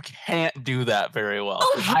 And you can't do that very well.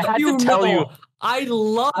 I had to tell you. I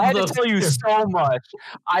had to tell you so much.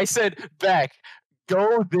 I said, Beck,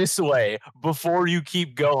 go this way before you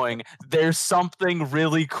keep going. There's something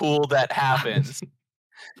really cool that happens.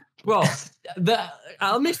 Well,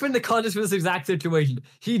 let me explain the context for this exact situation.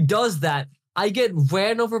 He does that. I get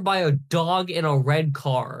ran over by a dog in a red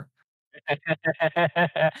car.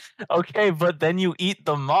 Okay, but then you eat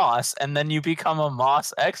the moss, and then you become a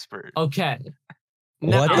moss expert. Okay.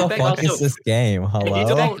 What the fuck is this game? Hello?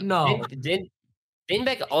 Don't know. Didn't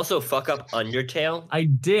Beck also fuck up Undertale? I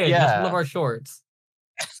did. Yeah. That's one of our shorts.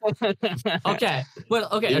 Okay. Well,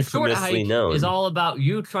 okay. A Short Hike is all about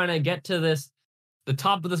you trying to get to the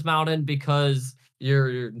top of this mountain because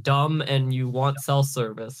you're dumb and you want cell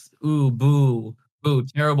service. Ooh, boo,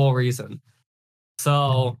 terrible reason.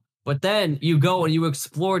 So, but then you go and you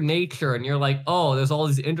explore nature and you're like, oh, there's all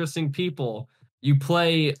these interesting people. You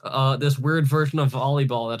play this weird version of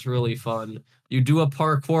volleyball that's really fun. You do a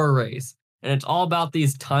parkour race. And it's all about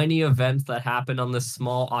these tiny events that happen on this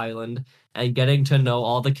small island and getting to know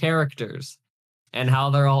all the characters and how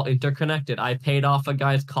they're all interconnected. I paid off a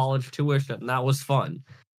guy's college tuition. And that was fun.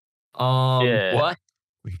 What?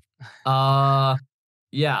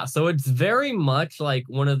 Yeah, so it's very much like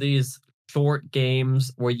one of these short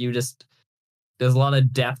games where there's a lot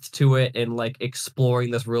of depth to it and like exploring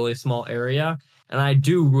this really small area. And I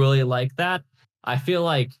do really like that. I feel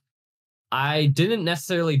like I didn't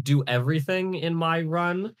necessarily do everything in my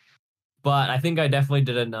run, but I think I definitely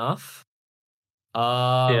did enough.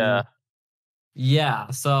 Yeah,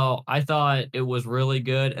 so I thought it was really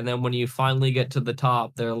good. And then when you finally get to the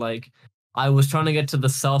top, they're like, I was trying to get to the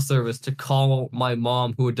cell service to call my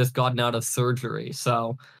mom who had just gotten out of surgery.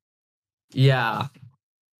 So, yeah.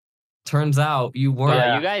 Turns out you weren't.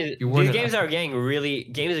 Yeah, you guys. These games are getting really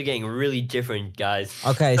different, guys.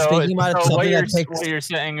 Okay, speaking about what you're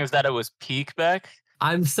saying is that it was peak, Beck?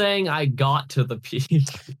 I'm saying I got to the peak.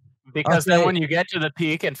 Because then when you get to the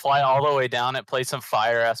peak and fly all the way down, it plays some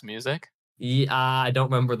fire-ass music. Yeah, I don't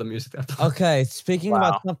remember the music that time. Okay, speaking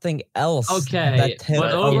about something else. Okay,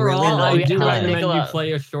 but overall, I do recommend you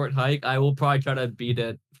play a short hike. I will probably try to beat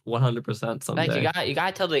it 100% someday. Like, you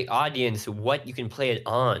gotta tell the audience what you can play it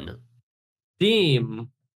on. Steam.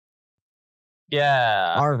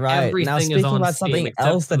 Yeah. All right. Everything now speaking about something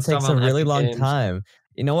else that takes a really long time.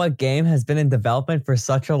 You know what game has been in development for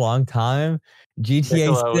such a long time?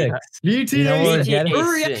 GTA 6. GTA you know 6.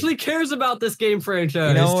 Who actually cares about this game franchise?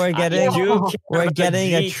 You know what we're getting? We're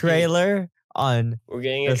getting a trailer on. We're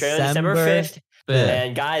getting a trailer on December 5th.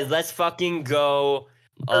 And guys, let's fucking go.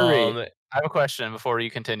 I have a question before you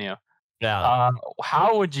continue. Yeah.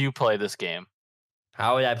 How would you play this game?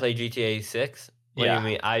 How would I play GTA 6? What do you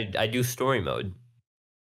mean? I do story mode.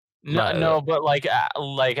 No, but like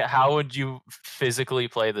how would you physically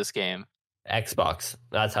play this game? Xbox.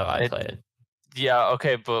 That's how I play it. Yeah,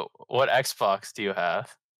 okay, but what Xbox do you have?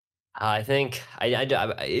 I think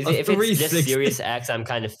if it's just Series X,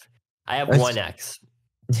 I have One X.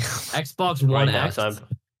 Xbox One X. Now,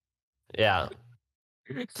 yeah.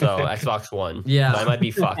 So Xbox One. Yeah. So I might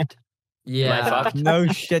be fucked. Yeah. Am I fucked? No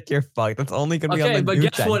shit, you're fucked. That's only gonna be on the new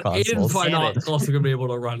gen consoles. Aiden's probably not also gonna be able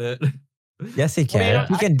to run it. Yes, he can.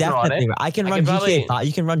 He can definitely. I can run GTA 5.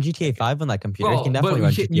 You can run GTA 5 on that computer. You can definitely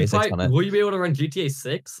run GTA 6 on it. Will you be able to run GTA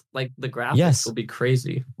 6? Like the graphics will be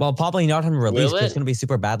crazy. Well, probably not on release because it's gonna be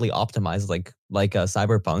super badly optimized, like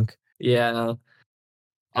Cyberpunk. Yeah.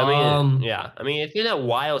 I mean, it's been a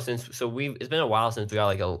while since. It's been a while since we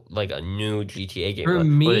got like a new GTA game. For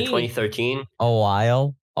me, was it 2013? A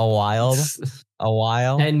while,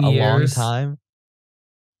 10 years. long time.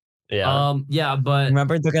 Yeah. But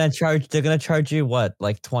remember they're gonna charge you what,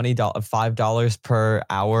 like $5 per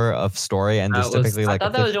hour of story, and there's typically I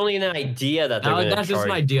thought that was only an idea that they're gonna that's just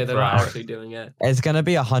an idea. They're not actually doing it. It's gonna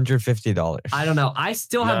be $150. I don't know. I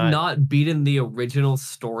still have not beaten the original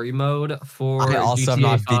story mode for. I also GTA have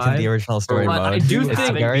not 5, beaten the original story mode. I do it's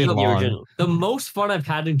think very long. The most fun I've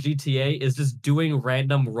had in GTA is just doing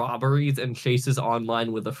random robberies and chases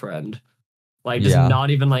online with a friend, like just not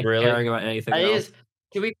even like caring about anything else.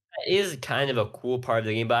 That is kind of a cool part of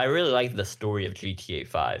the game, but I really like the story of GTA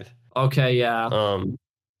 5. Okay, yeah.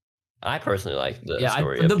 I personally like the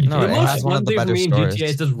story of GTA 5. The most fun thing for me in GTA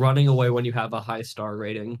is just running away when you have a high star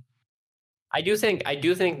rating. I do think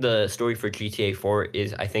the story for GTA 4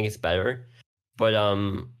 I think it's better. But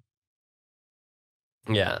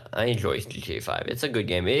yeah, I enjoy GTA 5. It's a good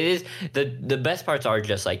game. It is the best parts are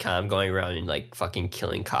just like kind of going around and like fucking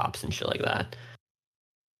killing cops and shit like that.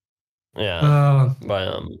 Yeah.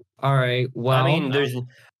 But all right. Well, I mean,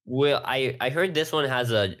 I heard this one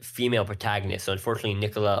has a female protagonist, so unfortunately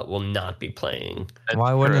Nicola will not be playing.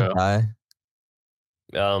 Why wouldn't I?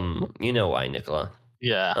 You know why, Nicola?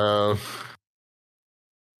 Yeah.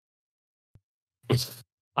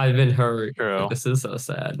 I've been hurt. This is so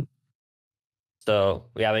sad. So,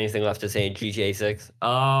 we have anything left to say in GTA 6?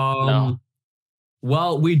 No.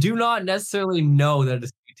 Well, we do not necessarily know that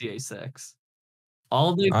it's GTA 6.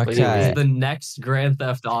 All they is the next Grand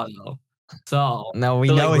Theft Auto. So no, we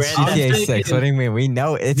know it's GTA 6. What do you mean? We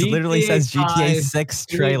know it literally says GTA 6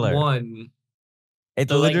 trailer. It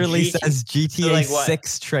literally says GTA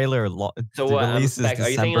 6 trailer. So what? Are you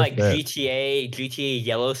thinking like GTA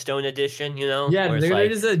Yellowstone edition? You know? Yeah, there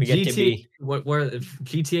is a GTA. Where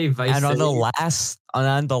GTA Vice City. And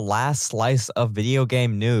on the last slice of video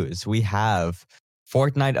game news, we have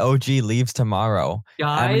Fortnite OG leaves tomorrow.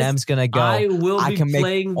 Guys, Eminem's gonna go. I can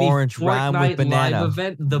make orange rhyme with banana. Live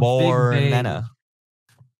event, the banana.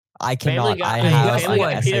 I cannot.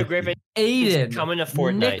 Peter Griffin, Aiden, coming to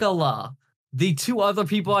Fortnite. Nicola, the two other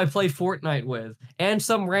people I play Fortnite with, and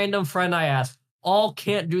some random friend I asked, all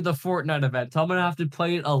can't do the Fortnite event. So I'm gonna have to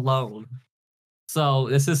play it alone. So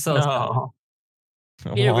this is so.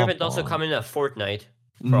 Peter Griffin's also coming to Fortnite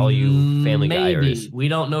for all you Family Guyers. We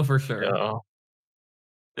don't know for sure. No.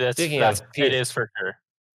 It is for sure.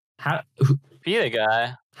 Peter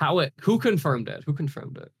guy. Who confirmed it?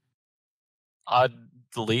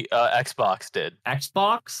 Xbox did.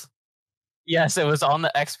 Xbox? Yes, it was on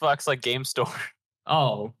the Xbox game store.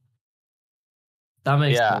 Oh, that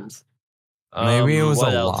makes sense. Maybe it was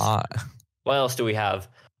a lot. What else do we have?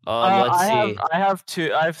 Let's see. I have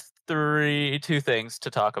two things to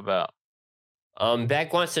talk about.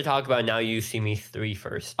 Beck wants to talk about Now You See Me 3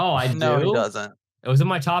 first. Oh, I do? No, he doesn't. It was in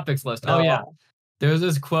my topics list. Oh, yeah. There's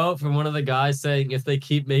this quote from one of the guys saying, if they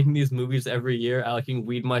keep making these movies every year, I can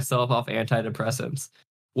weed myself off antidepressants.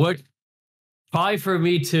 What? Probably for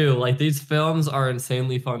me, too. Like, these films are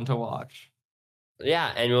insanely fun to watch.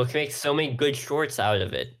 Yeah, and we'll make so many good shorts out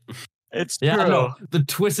of it. It's Yeah, true. no. The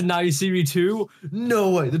twist in Now You See Me 2? No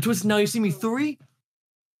way. The twist in Now You See Me 3?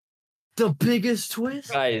 The biggest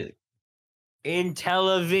twist? Guys, in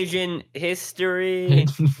television history.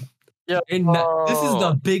 This is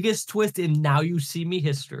the biggest twist in Now You See Me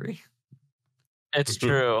history. It's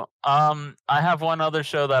true. I have one other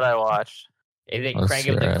show that I watched. Is it Craig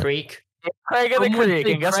of the Creek? Craig of the Creek,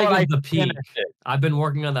 and guess what? The Peak. I've been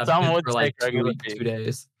working on that for like 2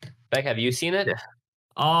 days. Beck, have you seen it?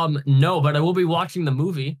 Yeah. No, but I will be watching the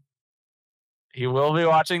movie. You will be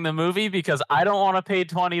watching the movie because I don't want to pay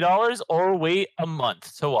 $20 or wait a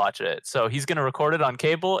month to watch it. So he's going to record it on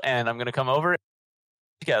cable, and I'm going to come over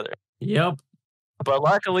together. Yep. But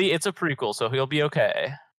luckily, it's a prequel, so he'll be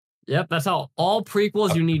okay. Yep, that's how all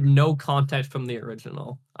prequels, you need no context from the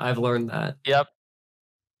original. I've learned that. Yep.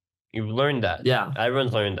 You've learned that. Yeah.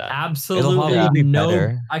 Everyone's learned that. Absolutely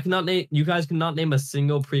no. I cannot name. You guys cannot name a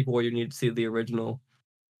single prequel where you need to see the original.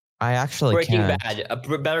 I actually Breaking can't.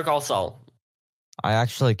 Bad. Better Call Saul. I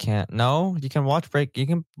actually can't. No, you can watch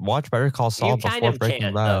Better Call Saul before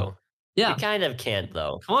Breaking Bad. Though. Yeah. You kind of can't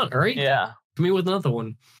though. Come on, Uri. Yeah. Come here with another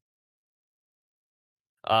one.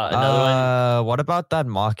 Another one. What about that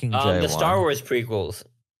Mockingjay the Star Wars prequels.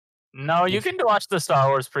 No, you can watch the Star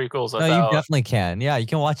Wars prequels. No, you definitely can. Yeah, you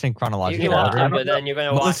can watch it in chronological order. But then you're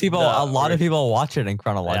gonna watch. A lot of people watch it in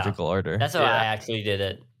chronological order. That's how I actually did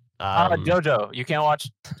it. JoJo, you can't watch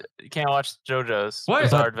JoJo's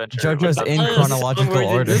Bizarre Adventure. JoJo's in chronological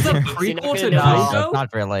order. Is it a prequel to Naruto?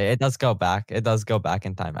 Not really. It does go back. It does go back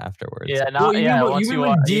in time afterwards. Yeah, you mean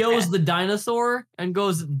when Dio's the dinosaur and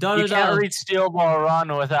goes da da da? You can't read Steel Ball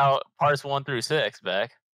Run without parts 1 through 6,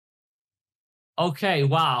 Beck. Okay,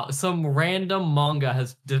 wow. Some random manga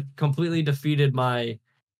has completely defeated my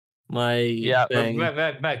thing.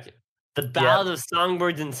 Back. The Ballad of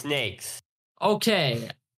Songbirds and Snakes. Okay.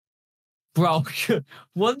 Bro,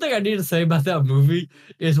 one thing I need to say about that movie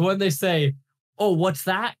is when they say, "Oh, what's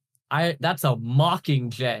that?" That's a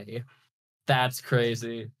Mockingjay. That's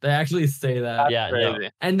crazy. They actually say that. That's crazy. No.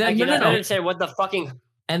 And then I didn't say what the fucking.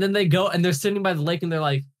 And then they go and they're sitting by the lake and they're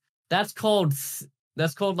like, "That's called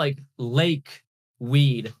like lake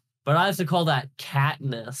weed," but I have to call that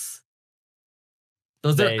Katniss.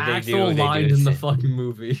 Those are actual lines in the fucking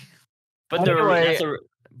movie. But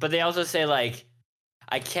but they also say like,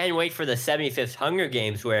 I can't wait for the 75th Hunger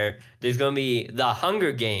Games where there's going to be the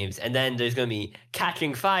Hunger Games and then there's going to be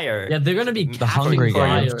Catching Fire. Yeah, they're going to be catching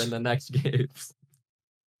fire in the next games.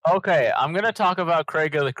 Okay, I'm going to talk about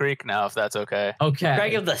Craig of the Creek now, if that's okay. Okay.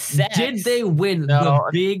 Craig of the Sex. Did they win the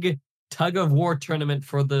big tug of war tournament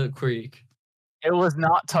for the Creek? It was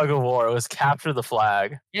not tug of war. It was capture the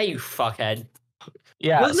flag. Yeah, you fuckhead.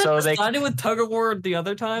 Yeah, wasn't it decided with tug of war the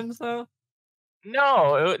other times though?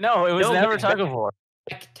 No, it was never tug of war.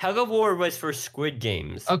 Tug of war was for Squid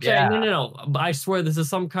Games. Okay, no. I swear this is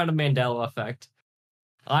some kind of Mandela effect.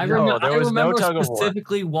 I remember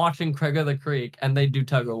specifically watching Craig of the Creek, and they do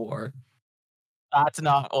tug of war. That's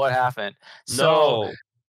not what happened. No. So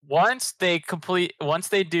once they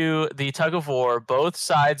do the tug of war, both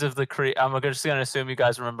sides of the creek. I'm just going to assume you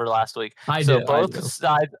guys remember last week. Both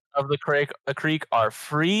sides of the creek are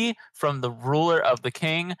free from the ruler of the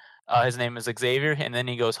king. His name is Xavier, and then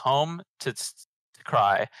he goes home to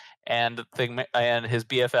cry. And his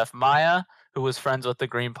BFF Maya, who was friends with the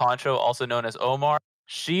Green Poncho, also known as Omar,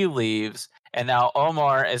 she leaves, and now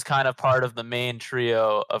Omar is kind of part of the main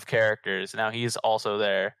trio of characters. Now he's also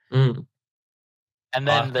there. And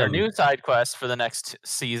then their new side quest for the next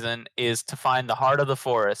season is to find the heart of the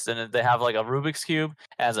forest. And they have like a Rubik's Cube,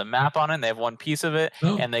 it has a map on it, and they have one piece of it,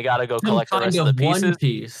 and they got to go collect the rest of the pieces. One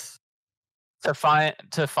piece. To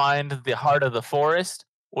find the heart of the forest,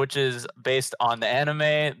 which is based on the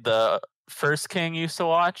anime the First King used to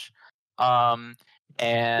watch. And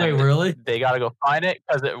wait, really? They got to go find it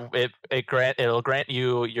because it'll grant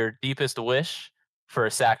you your deepest wish for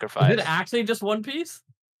a sacrifice. Is it actually just one piece?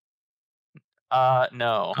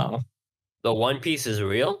 No. Oh. The One Piece is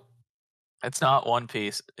real? It's not One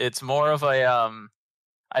Piece. It's more of a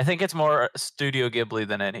I think it's more Studio Ghibli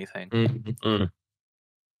than anything.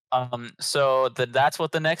 So that's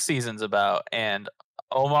what the next season's about, and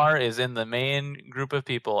Omar is in the main group of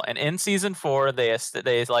people. And in season 4, they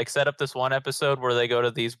like set up this one episode where they go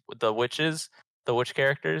to the witch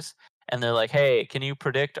characters, and they're like, "Hey, can you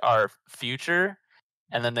predict our future?"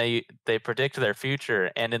 And then they predict their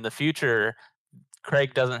future, and in the future,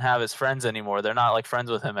 Craig doesn't have his friends anymore. They're not like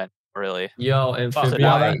friends with him really. Yo, and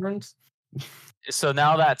so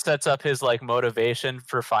now that sets up his like motivation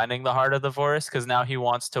for finding the heart of the forest, because now he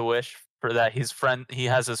wants to wish for that he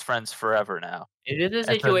has his friends forever now. It is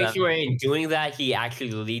a situation where in doing that he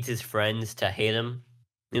actually leads his friends to hate him,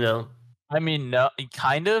 you know? I mean, no,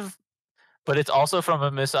 kind of, but it's also from a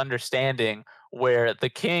misunderstanding where the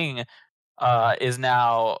king is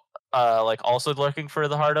now like also looking for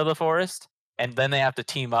the heart of the forest, and then they have to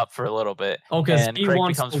team up for a little bit. Oh, because he Craig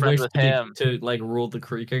wants becomes to friends wish with him. to like rule the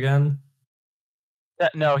creek again.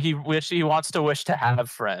 No, he wants to wish to have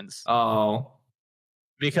friends. Oh,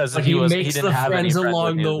 because but he makes didn't the have friends any friends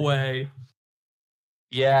along the way.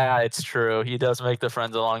 Yeah, it's true. He does make the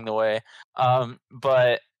friends along the way.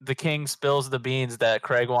 But the king spills the beans that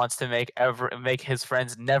Craig wants to make his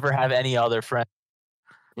friends never have any other friends.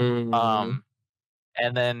 Mm-hmm.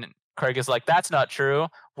 And then Craig is like, "That's not true.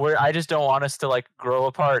 I just don't want us to like grow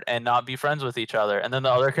apart and not be friends with each other." And then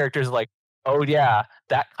the other characters are like, "Oh yeah,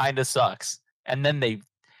 that kind of sucks." And then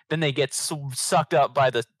they get sucked up by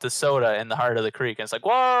the soda in the heart of the creek, and it's like,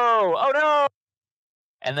 "Whoa! Oh no!"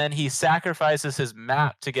 And then he sacrifices his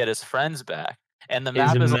map to get his friends back. And the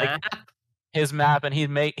map is like his map, and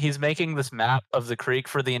he's making this map of the creek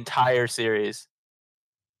for the entire series.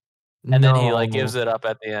 And then he like gives it up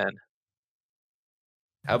at the end.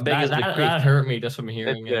 How big is the creek? That hurt me just from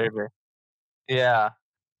hearing it. Yeah.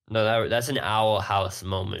 No, that's an Owl House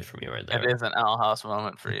moment for me right there. It is an Owl House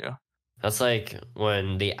moment for you. That's like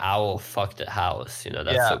when the owl fucked the house.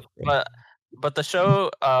 That's so cool. But the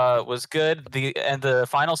show was good. The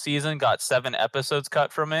final season got 7 episodes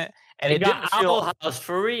cut from it, and it didn't feel Owl House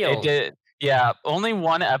for real. It did. Yeah, only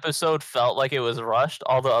one episode felt like it was rushed.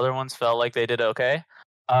 All the other ones felt like they did okay.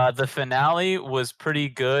 The finale was pretty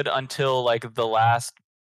good until like the last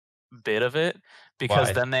bit of it,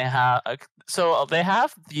 because then they have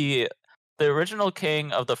the original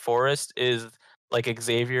king of the forest is like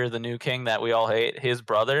Xavier, the new king that we all hate, his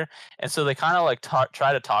brother, and so they kind of like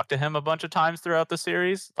try to talk to him a bunch of times throughout the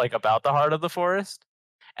series, like about the heart of the forest,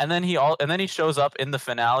 and then he shows up in the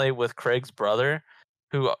finale with Craig's brother,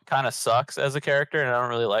 who kind of sucks as a character, and I don't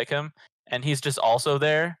really like him, and he's just also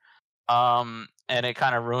there, and it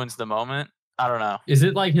kind of ruins the moment. I don't know. Is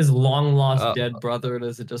it like his long lost dead brother, or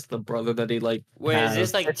is it just the brother that he like? Wait, has? Is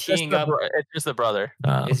this like teeing up? It's just the brother.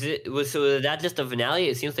 Is that just the finale?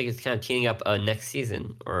 It seems like it's kind of teeing up next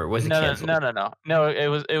season, or was it canceled? No. No, that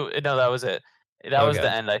was it. That was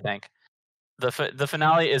the end, I think. The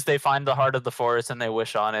finale is they find the heart of the forest and they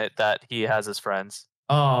wish on it that he has his friends.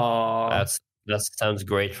 Oh, that sounds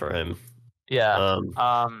great for him. Yeah.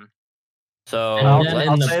 So and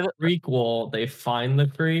then in the prequel, they find the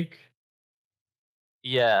creek.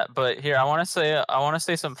 Yeah, but here I want to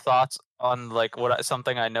say some thoughts on like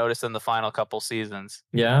something I noticed in the final couple seasons.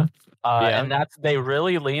 Yeah. And that's they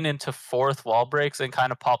really lean into fourth wall breaks and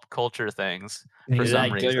kind of pop culture things for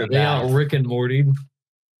some reason. They are Rick and Morty.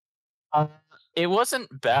 It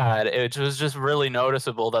wasn't bad. It was just really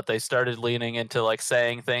noticeable that they started leaning into like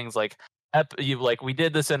saying things like we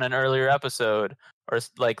did this in an earlier episode, or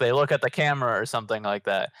like they look at the camera or something like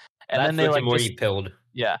that. And then they like Morty pilled.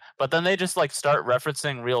 Yeah, but then they just like start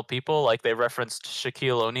referencing real people, like they referenced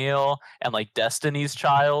Shaquille O'Neal and like Destiny's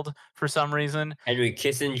Child for some reason. Henry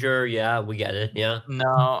Kissinger, yeah, we get it. Yeah.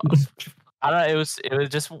 No, I don't know. It was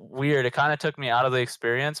just weird. It kind of took me out of the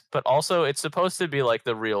experience, but also it's supposed to be like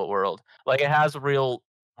the real world. Like it has real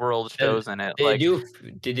world shows in it.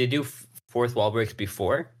 Did they do fourth wall breaks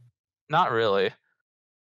before? Not really.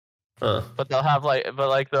 But they'll have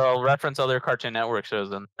they'll reference other Cartoon Network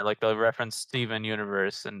shows, and like they'll reference Steven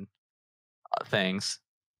Universe and things.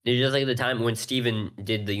 It's just like the time when Steven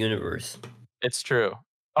did the universe. It's true.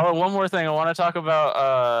 Oh, one more thing. I want to talk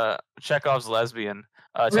about Chekhov's lesbian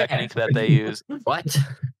technique that they use. What?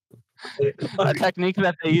 A technique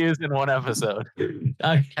that they use in one episode.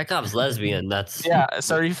 Chekhov's lesbian. That's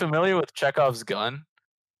So are you familiar with Chekhov's gun?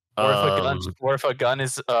 Or if a gun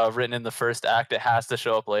is written in the first act, it has to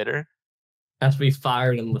show up later. Has to be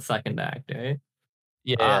fired in the second act, right?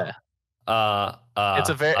 Yeah. It's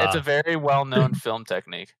a very well known film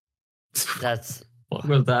technique. That's what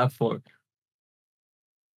was that for?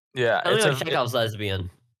 Yeah, it's Chekhov's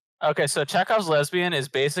lesbian. Okay, so Chekhov's lesbian is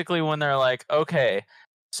basically when they're like, okay,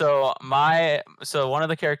 so one of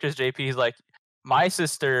the characters, JP, he's like, my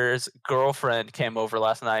sister's girlfriend came over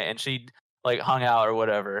last night and she like hung out or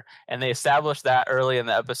whatever, and they established that early in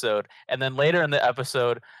the episode, and then later in the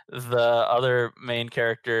episode the other main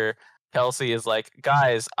character, Kelsey, is like,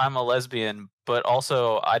 guys, I'm a lesbian, but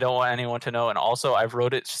also I don't want anyone to know, and also I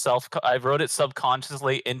wrote it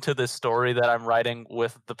subconsciously into this story that I'm writing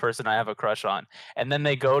with the person I have a crush on. And then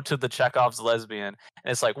they go to the Chekhov's lesbian,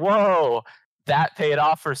 and it's like, whoa, that paid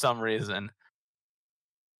off for some reason.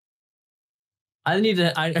 I need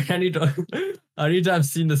to have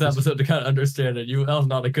seen this episode to kind of understand it. You have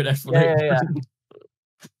not a good explanation.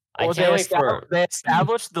 Yeah. They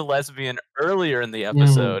established the lesbian earlier in the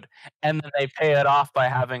episode, and then they pay it off by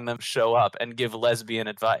having them show up and give lesbian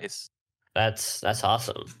advice. That's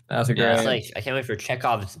awesome. That's a great. It's like I can't wait for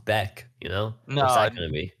Chekhov's Beck. No, what's that gonna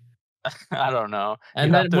be? I don't know. And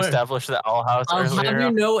you then have to establish the Owl House earlier. How do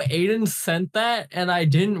you know Aiden sent that and I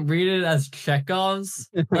didn't read it as Chekhov's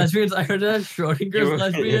lesbians? I heard it as Schrodinger's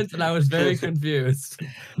lesbians, and I was very confused.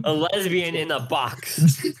 A lesbian in a box.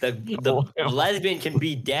 The lesbian can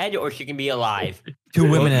be dead or she can be alive. Two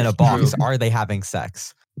women in a box. Are they having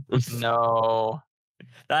sex? No.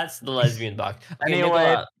 That's the lesbian box. Okay,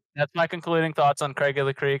 anyway, that's my concluding thoughts on Craig of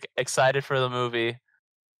the Creek. Excited for the movie.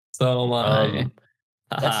 So am I.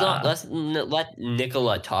 Let's let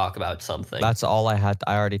Nicola talk about something. That's all I had.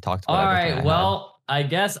 I already talked about. All right. Well, I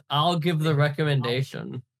guess I'll give the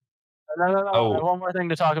recommendation. No. I have one more thing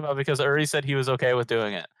to talk about because Uri said he was okay with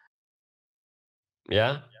doing it.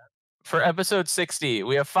 Yeah. For episode 60,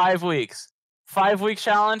 we have 5 weeks. 5-week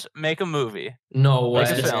challenge. Make a movie. No way.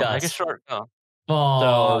 Make a film. Make a short film.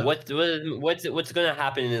 So what's going to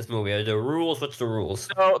happen in this movie? Are the rules? What's the rules?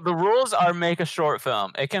 So the rules are make a short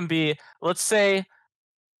film. It can be, let's say,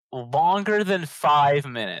 longer than 5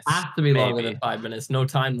 minutes. Has to be longer than 5 minutes. No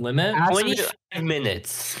time limit. 25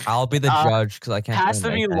 minutes. I'll be the judge because I can't. Has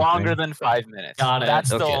to be longer than 5 minutes. Got it. That's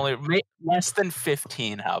the only. Less than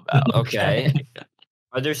 15. How about? Okay.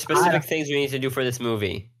 Are there specific things we need to do for this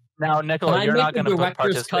movie? Now, Nicola, you're not going to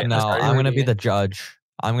participate. No, I'm going to be the judge.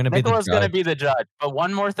 Nicola's going to be the judge. But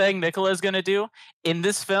one more thing Nicola is going to do. In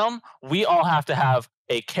this film, we all have to have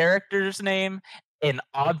a character's name, an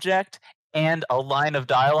object, and a line of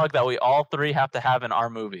dialogue that we all three have to have in our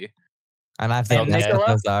movie. And I have to guess what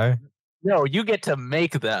those are? No, you get to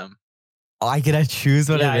make them. Oh, I get to choose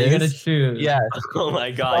what it is? Yeah, you get to choose. Yes. Oh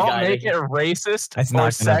my God, Don't make it racist or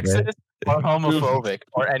sexist or homophobic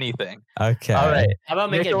or anything. Okay. All right. How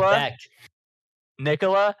about make it back?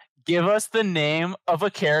 Nicola, give us the name of a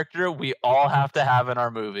character we all have to have in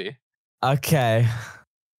our movie. Okay.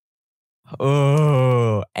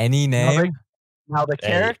 Oh, any name? Now the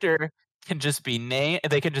character can just be named.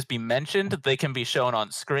 They can just be mentioned. They can be shown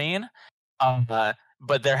on screen.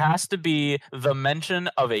 But there has to be the mention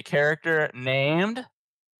of a character named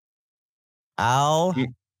Al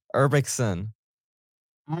Urbixson.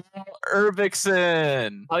 Al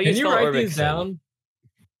Urbixson. Can you write these down?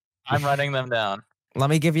 I'm writing them down. Let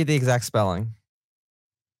me give you the exact spelling.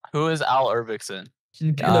 Who is Al Urbixson?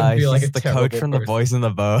 He's the coach from The Boys in the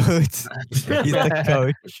Boat. He's the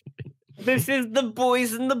coach. This is The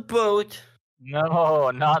Boys in the Boat.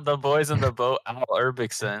 No, not The Boys in the Boat. Al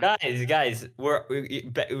Urbixson. Guys, we're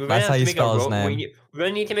gonna That's how you spell his name. We're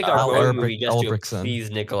gonna need to make our road movie just to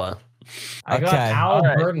please Nicola. I got Al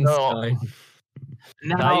Burdenstein.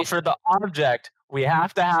 Now, for the object, we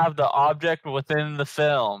have to have the object within the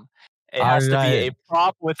film. It has to be a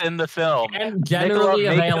prop within the film. And generally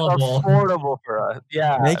available. Make it affordable for us.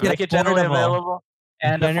 Yeah, make it generally available.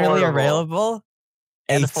 And generally available.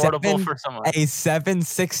 And affordable for someone. A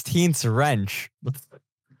 7/16 wrench.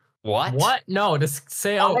 What? What? No, just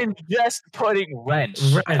say. I'm just putting wrench.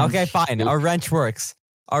 Okay, fine. A wrench works.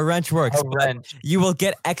 A wrench works. A wrench. You will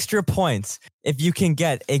get extra points if you can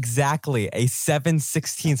get exactly a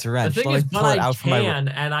 7/16 wrench. The thing is, but I can,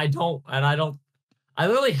 and I don't. I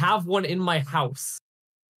literally have one in my house.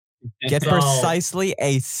 Get precisely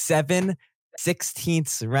a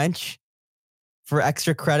 7/16 wrench for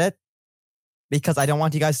extra credit. Because I don't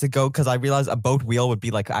want you guys to go, because I realize a boat wheel would be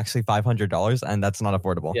like actually $500, and that's not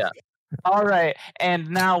affordable. Yeah. All right. And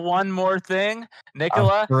now one more thing,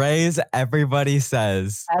 Nicola. A phrase everybody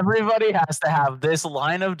says. Everybody has to have this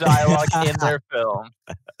line of dialogue in their film.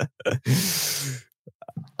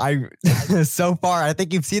 So far, I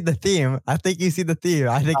think you've seen the theme. I think you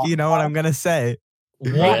know what I'm going to say.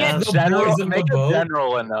 Make it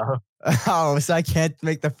general enough. Oh, so I can't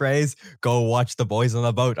make the phrase "Go watch the boys on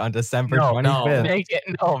the boat" on December 25th. Make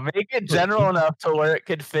it general enough to where it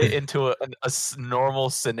could fit into a normal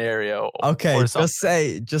scenario. Okay, just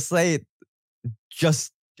say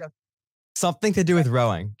something to do with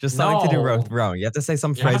rowing. Just something to do with rowing. You have to say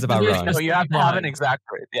some phrase about rowing. No, you have to have an exact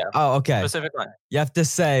phrase. Yeah. Oh, okay. Specific line. You have to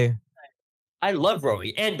say, "I love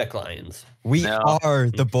rowing and McLions. We are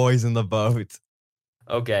the boys in the boat."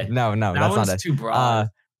 Okay. No, that's not it. Too broad.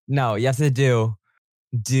 No, you have to do.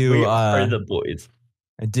 We are the boys.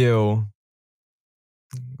 Do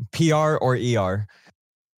PR or ER.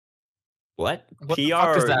 What? What PR the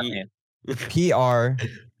fuck does that mean? PR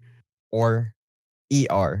or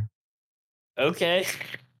ER. Okay.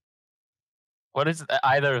 What does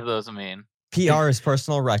either of those mean? PR is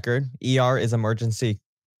personal record. ER is the emergency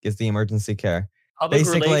care. Public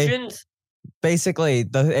relations? basically,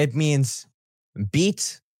 it means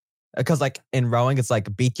beat, because like in rowing, it's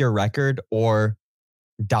like beat your record or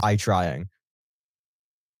die trying.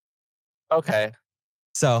 Okay.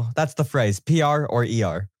 So that's the phrase, PR or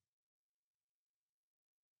ER.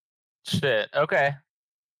 Shit. Okay.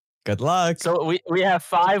 Good luck. So we have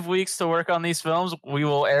 5 weeks to work on these films. We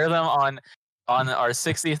will air them on our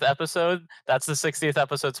 60th episode. That's the 60th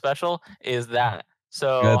episode special. Is that?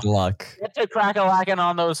 So good luck. Get to crack-a-lacking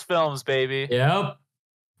on those films, baby. Yep.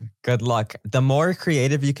 Good luck. The more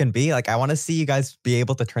creative you can be, like I want to see you guys be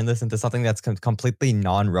able to turn this into something that's completely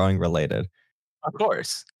non-rowing related. Of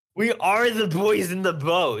course. We are the boys in the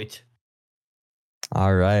boat.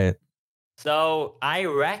 All right. So I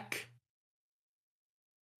wreck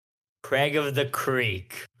Craig of the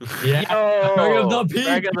Creek. Yeah. Craig of the Peak.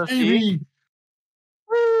 Craig of the Peak.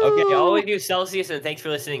 Okay, always use Celsius, and thanks for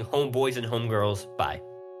listening, homeboys and homegirls. Bye.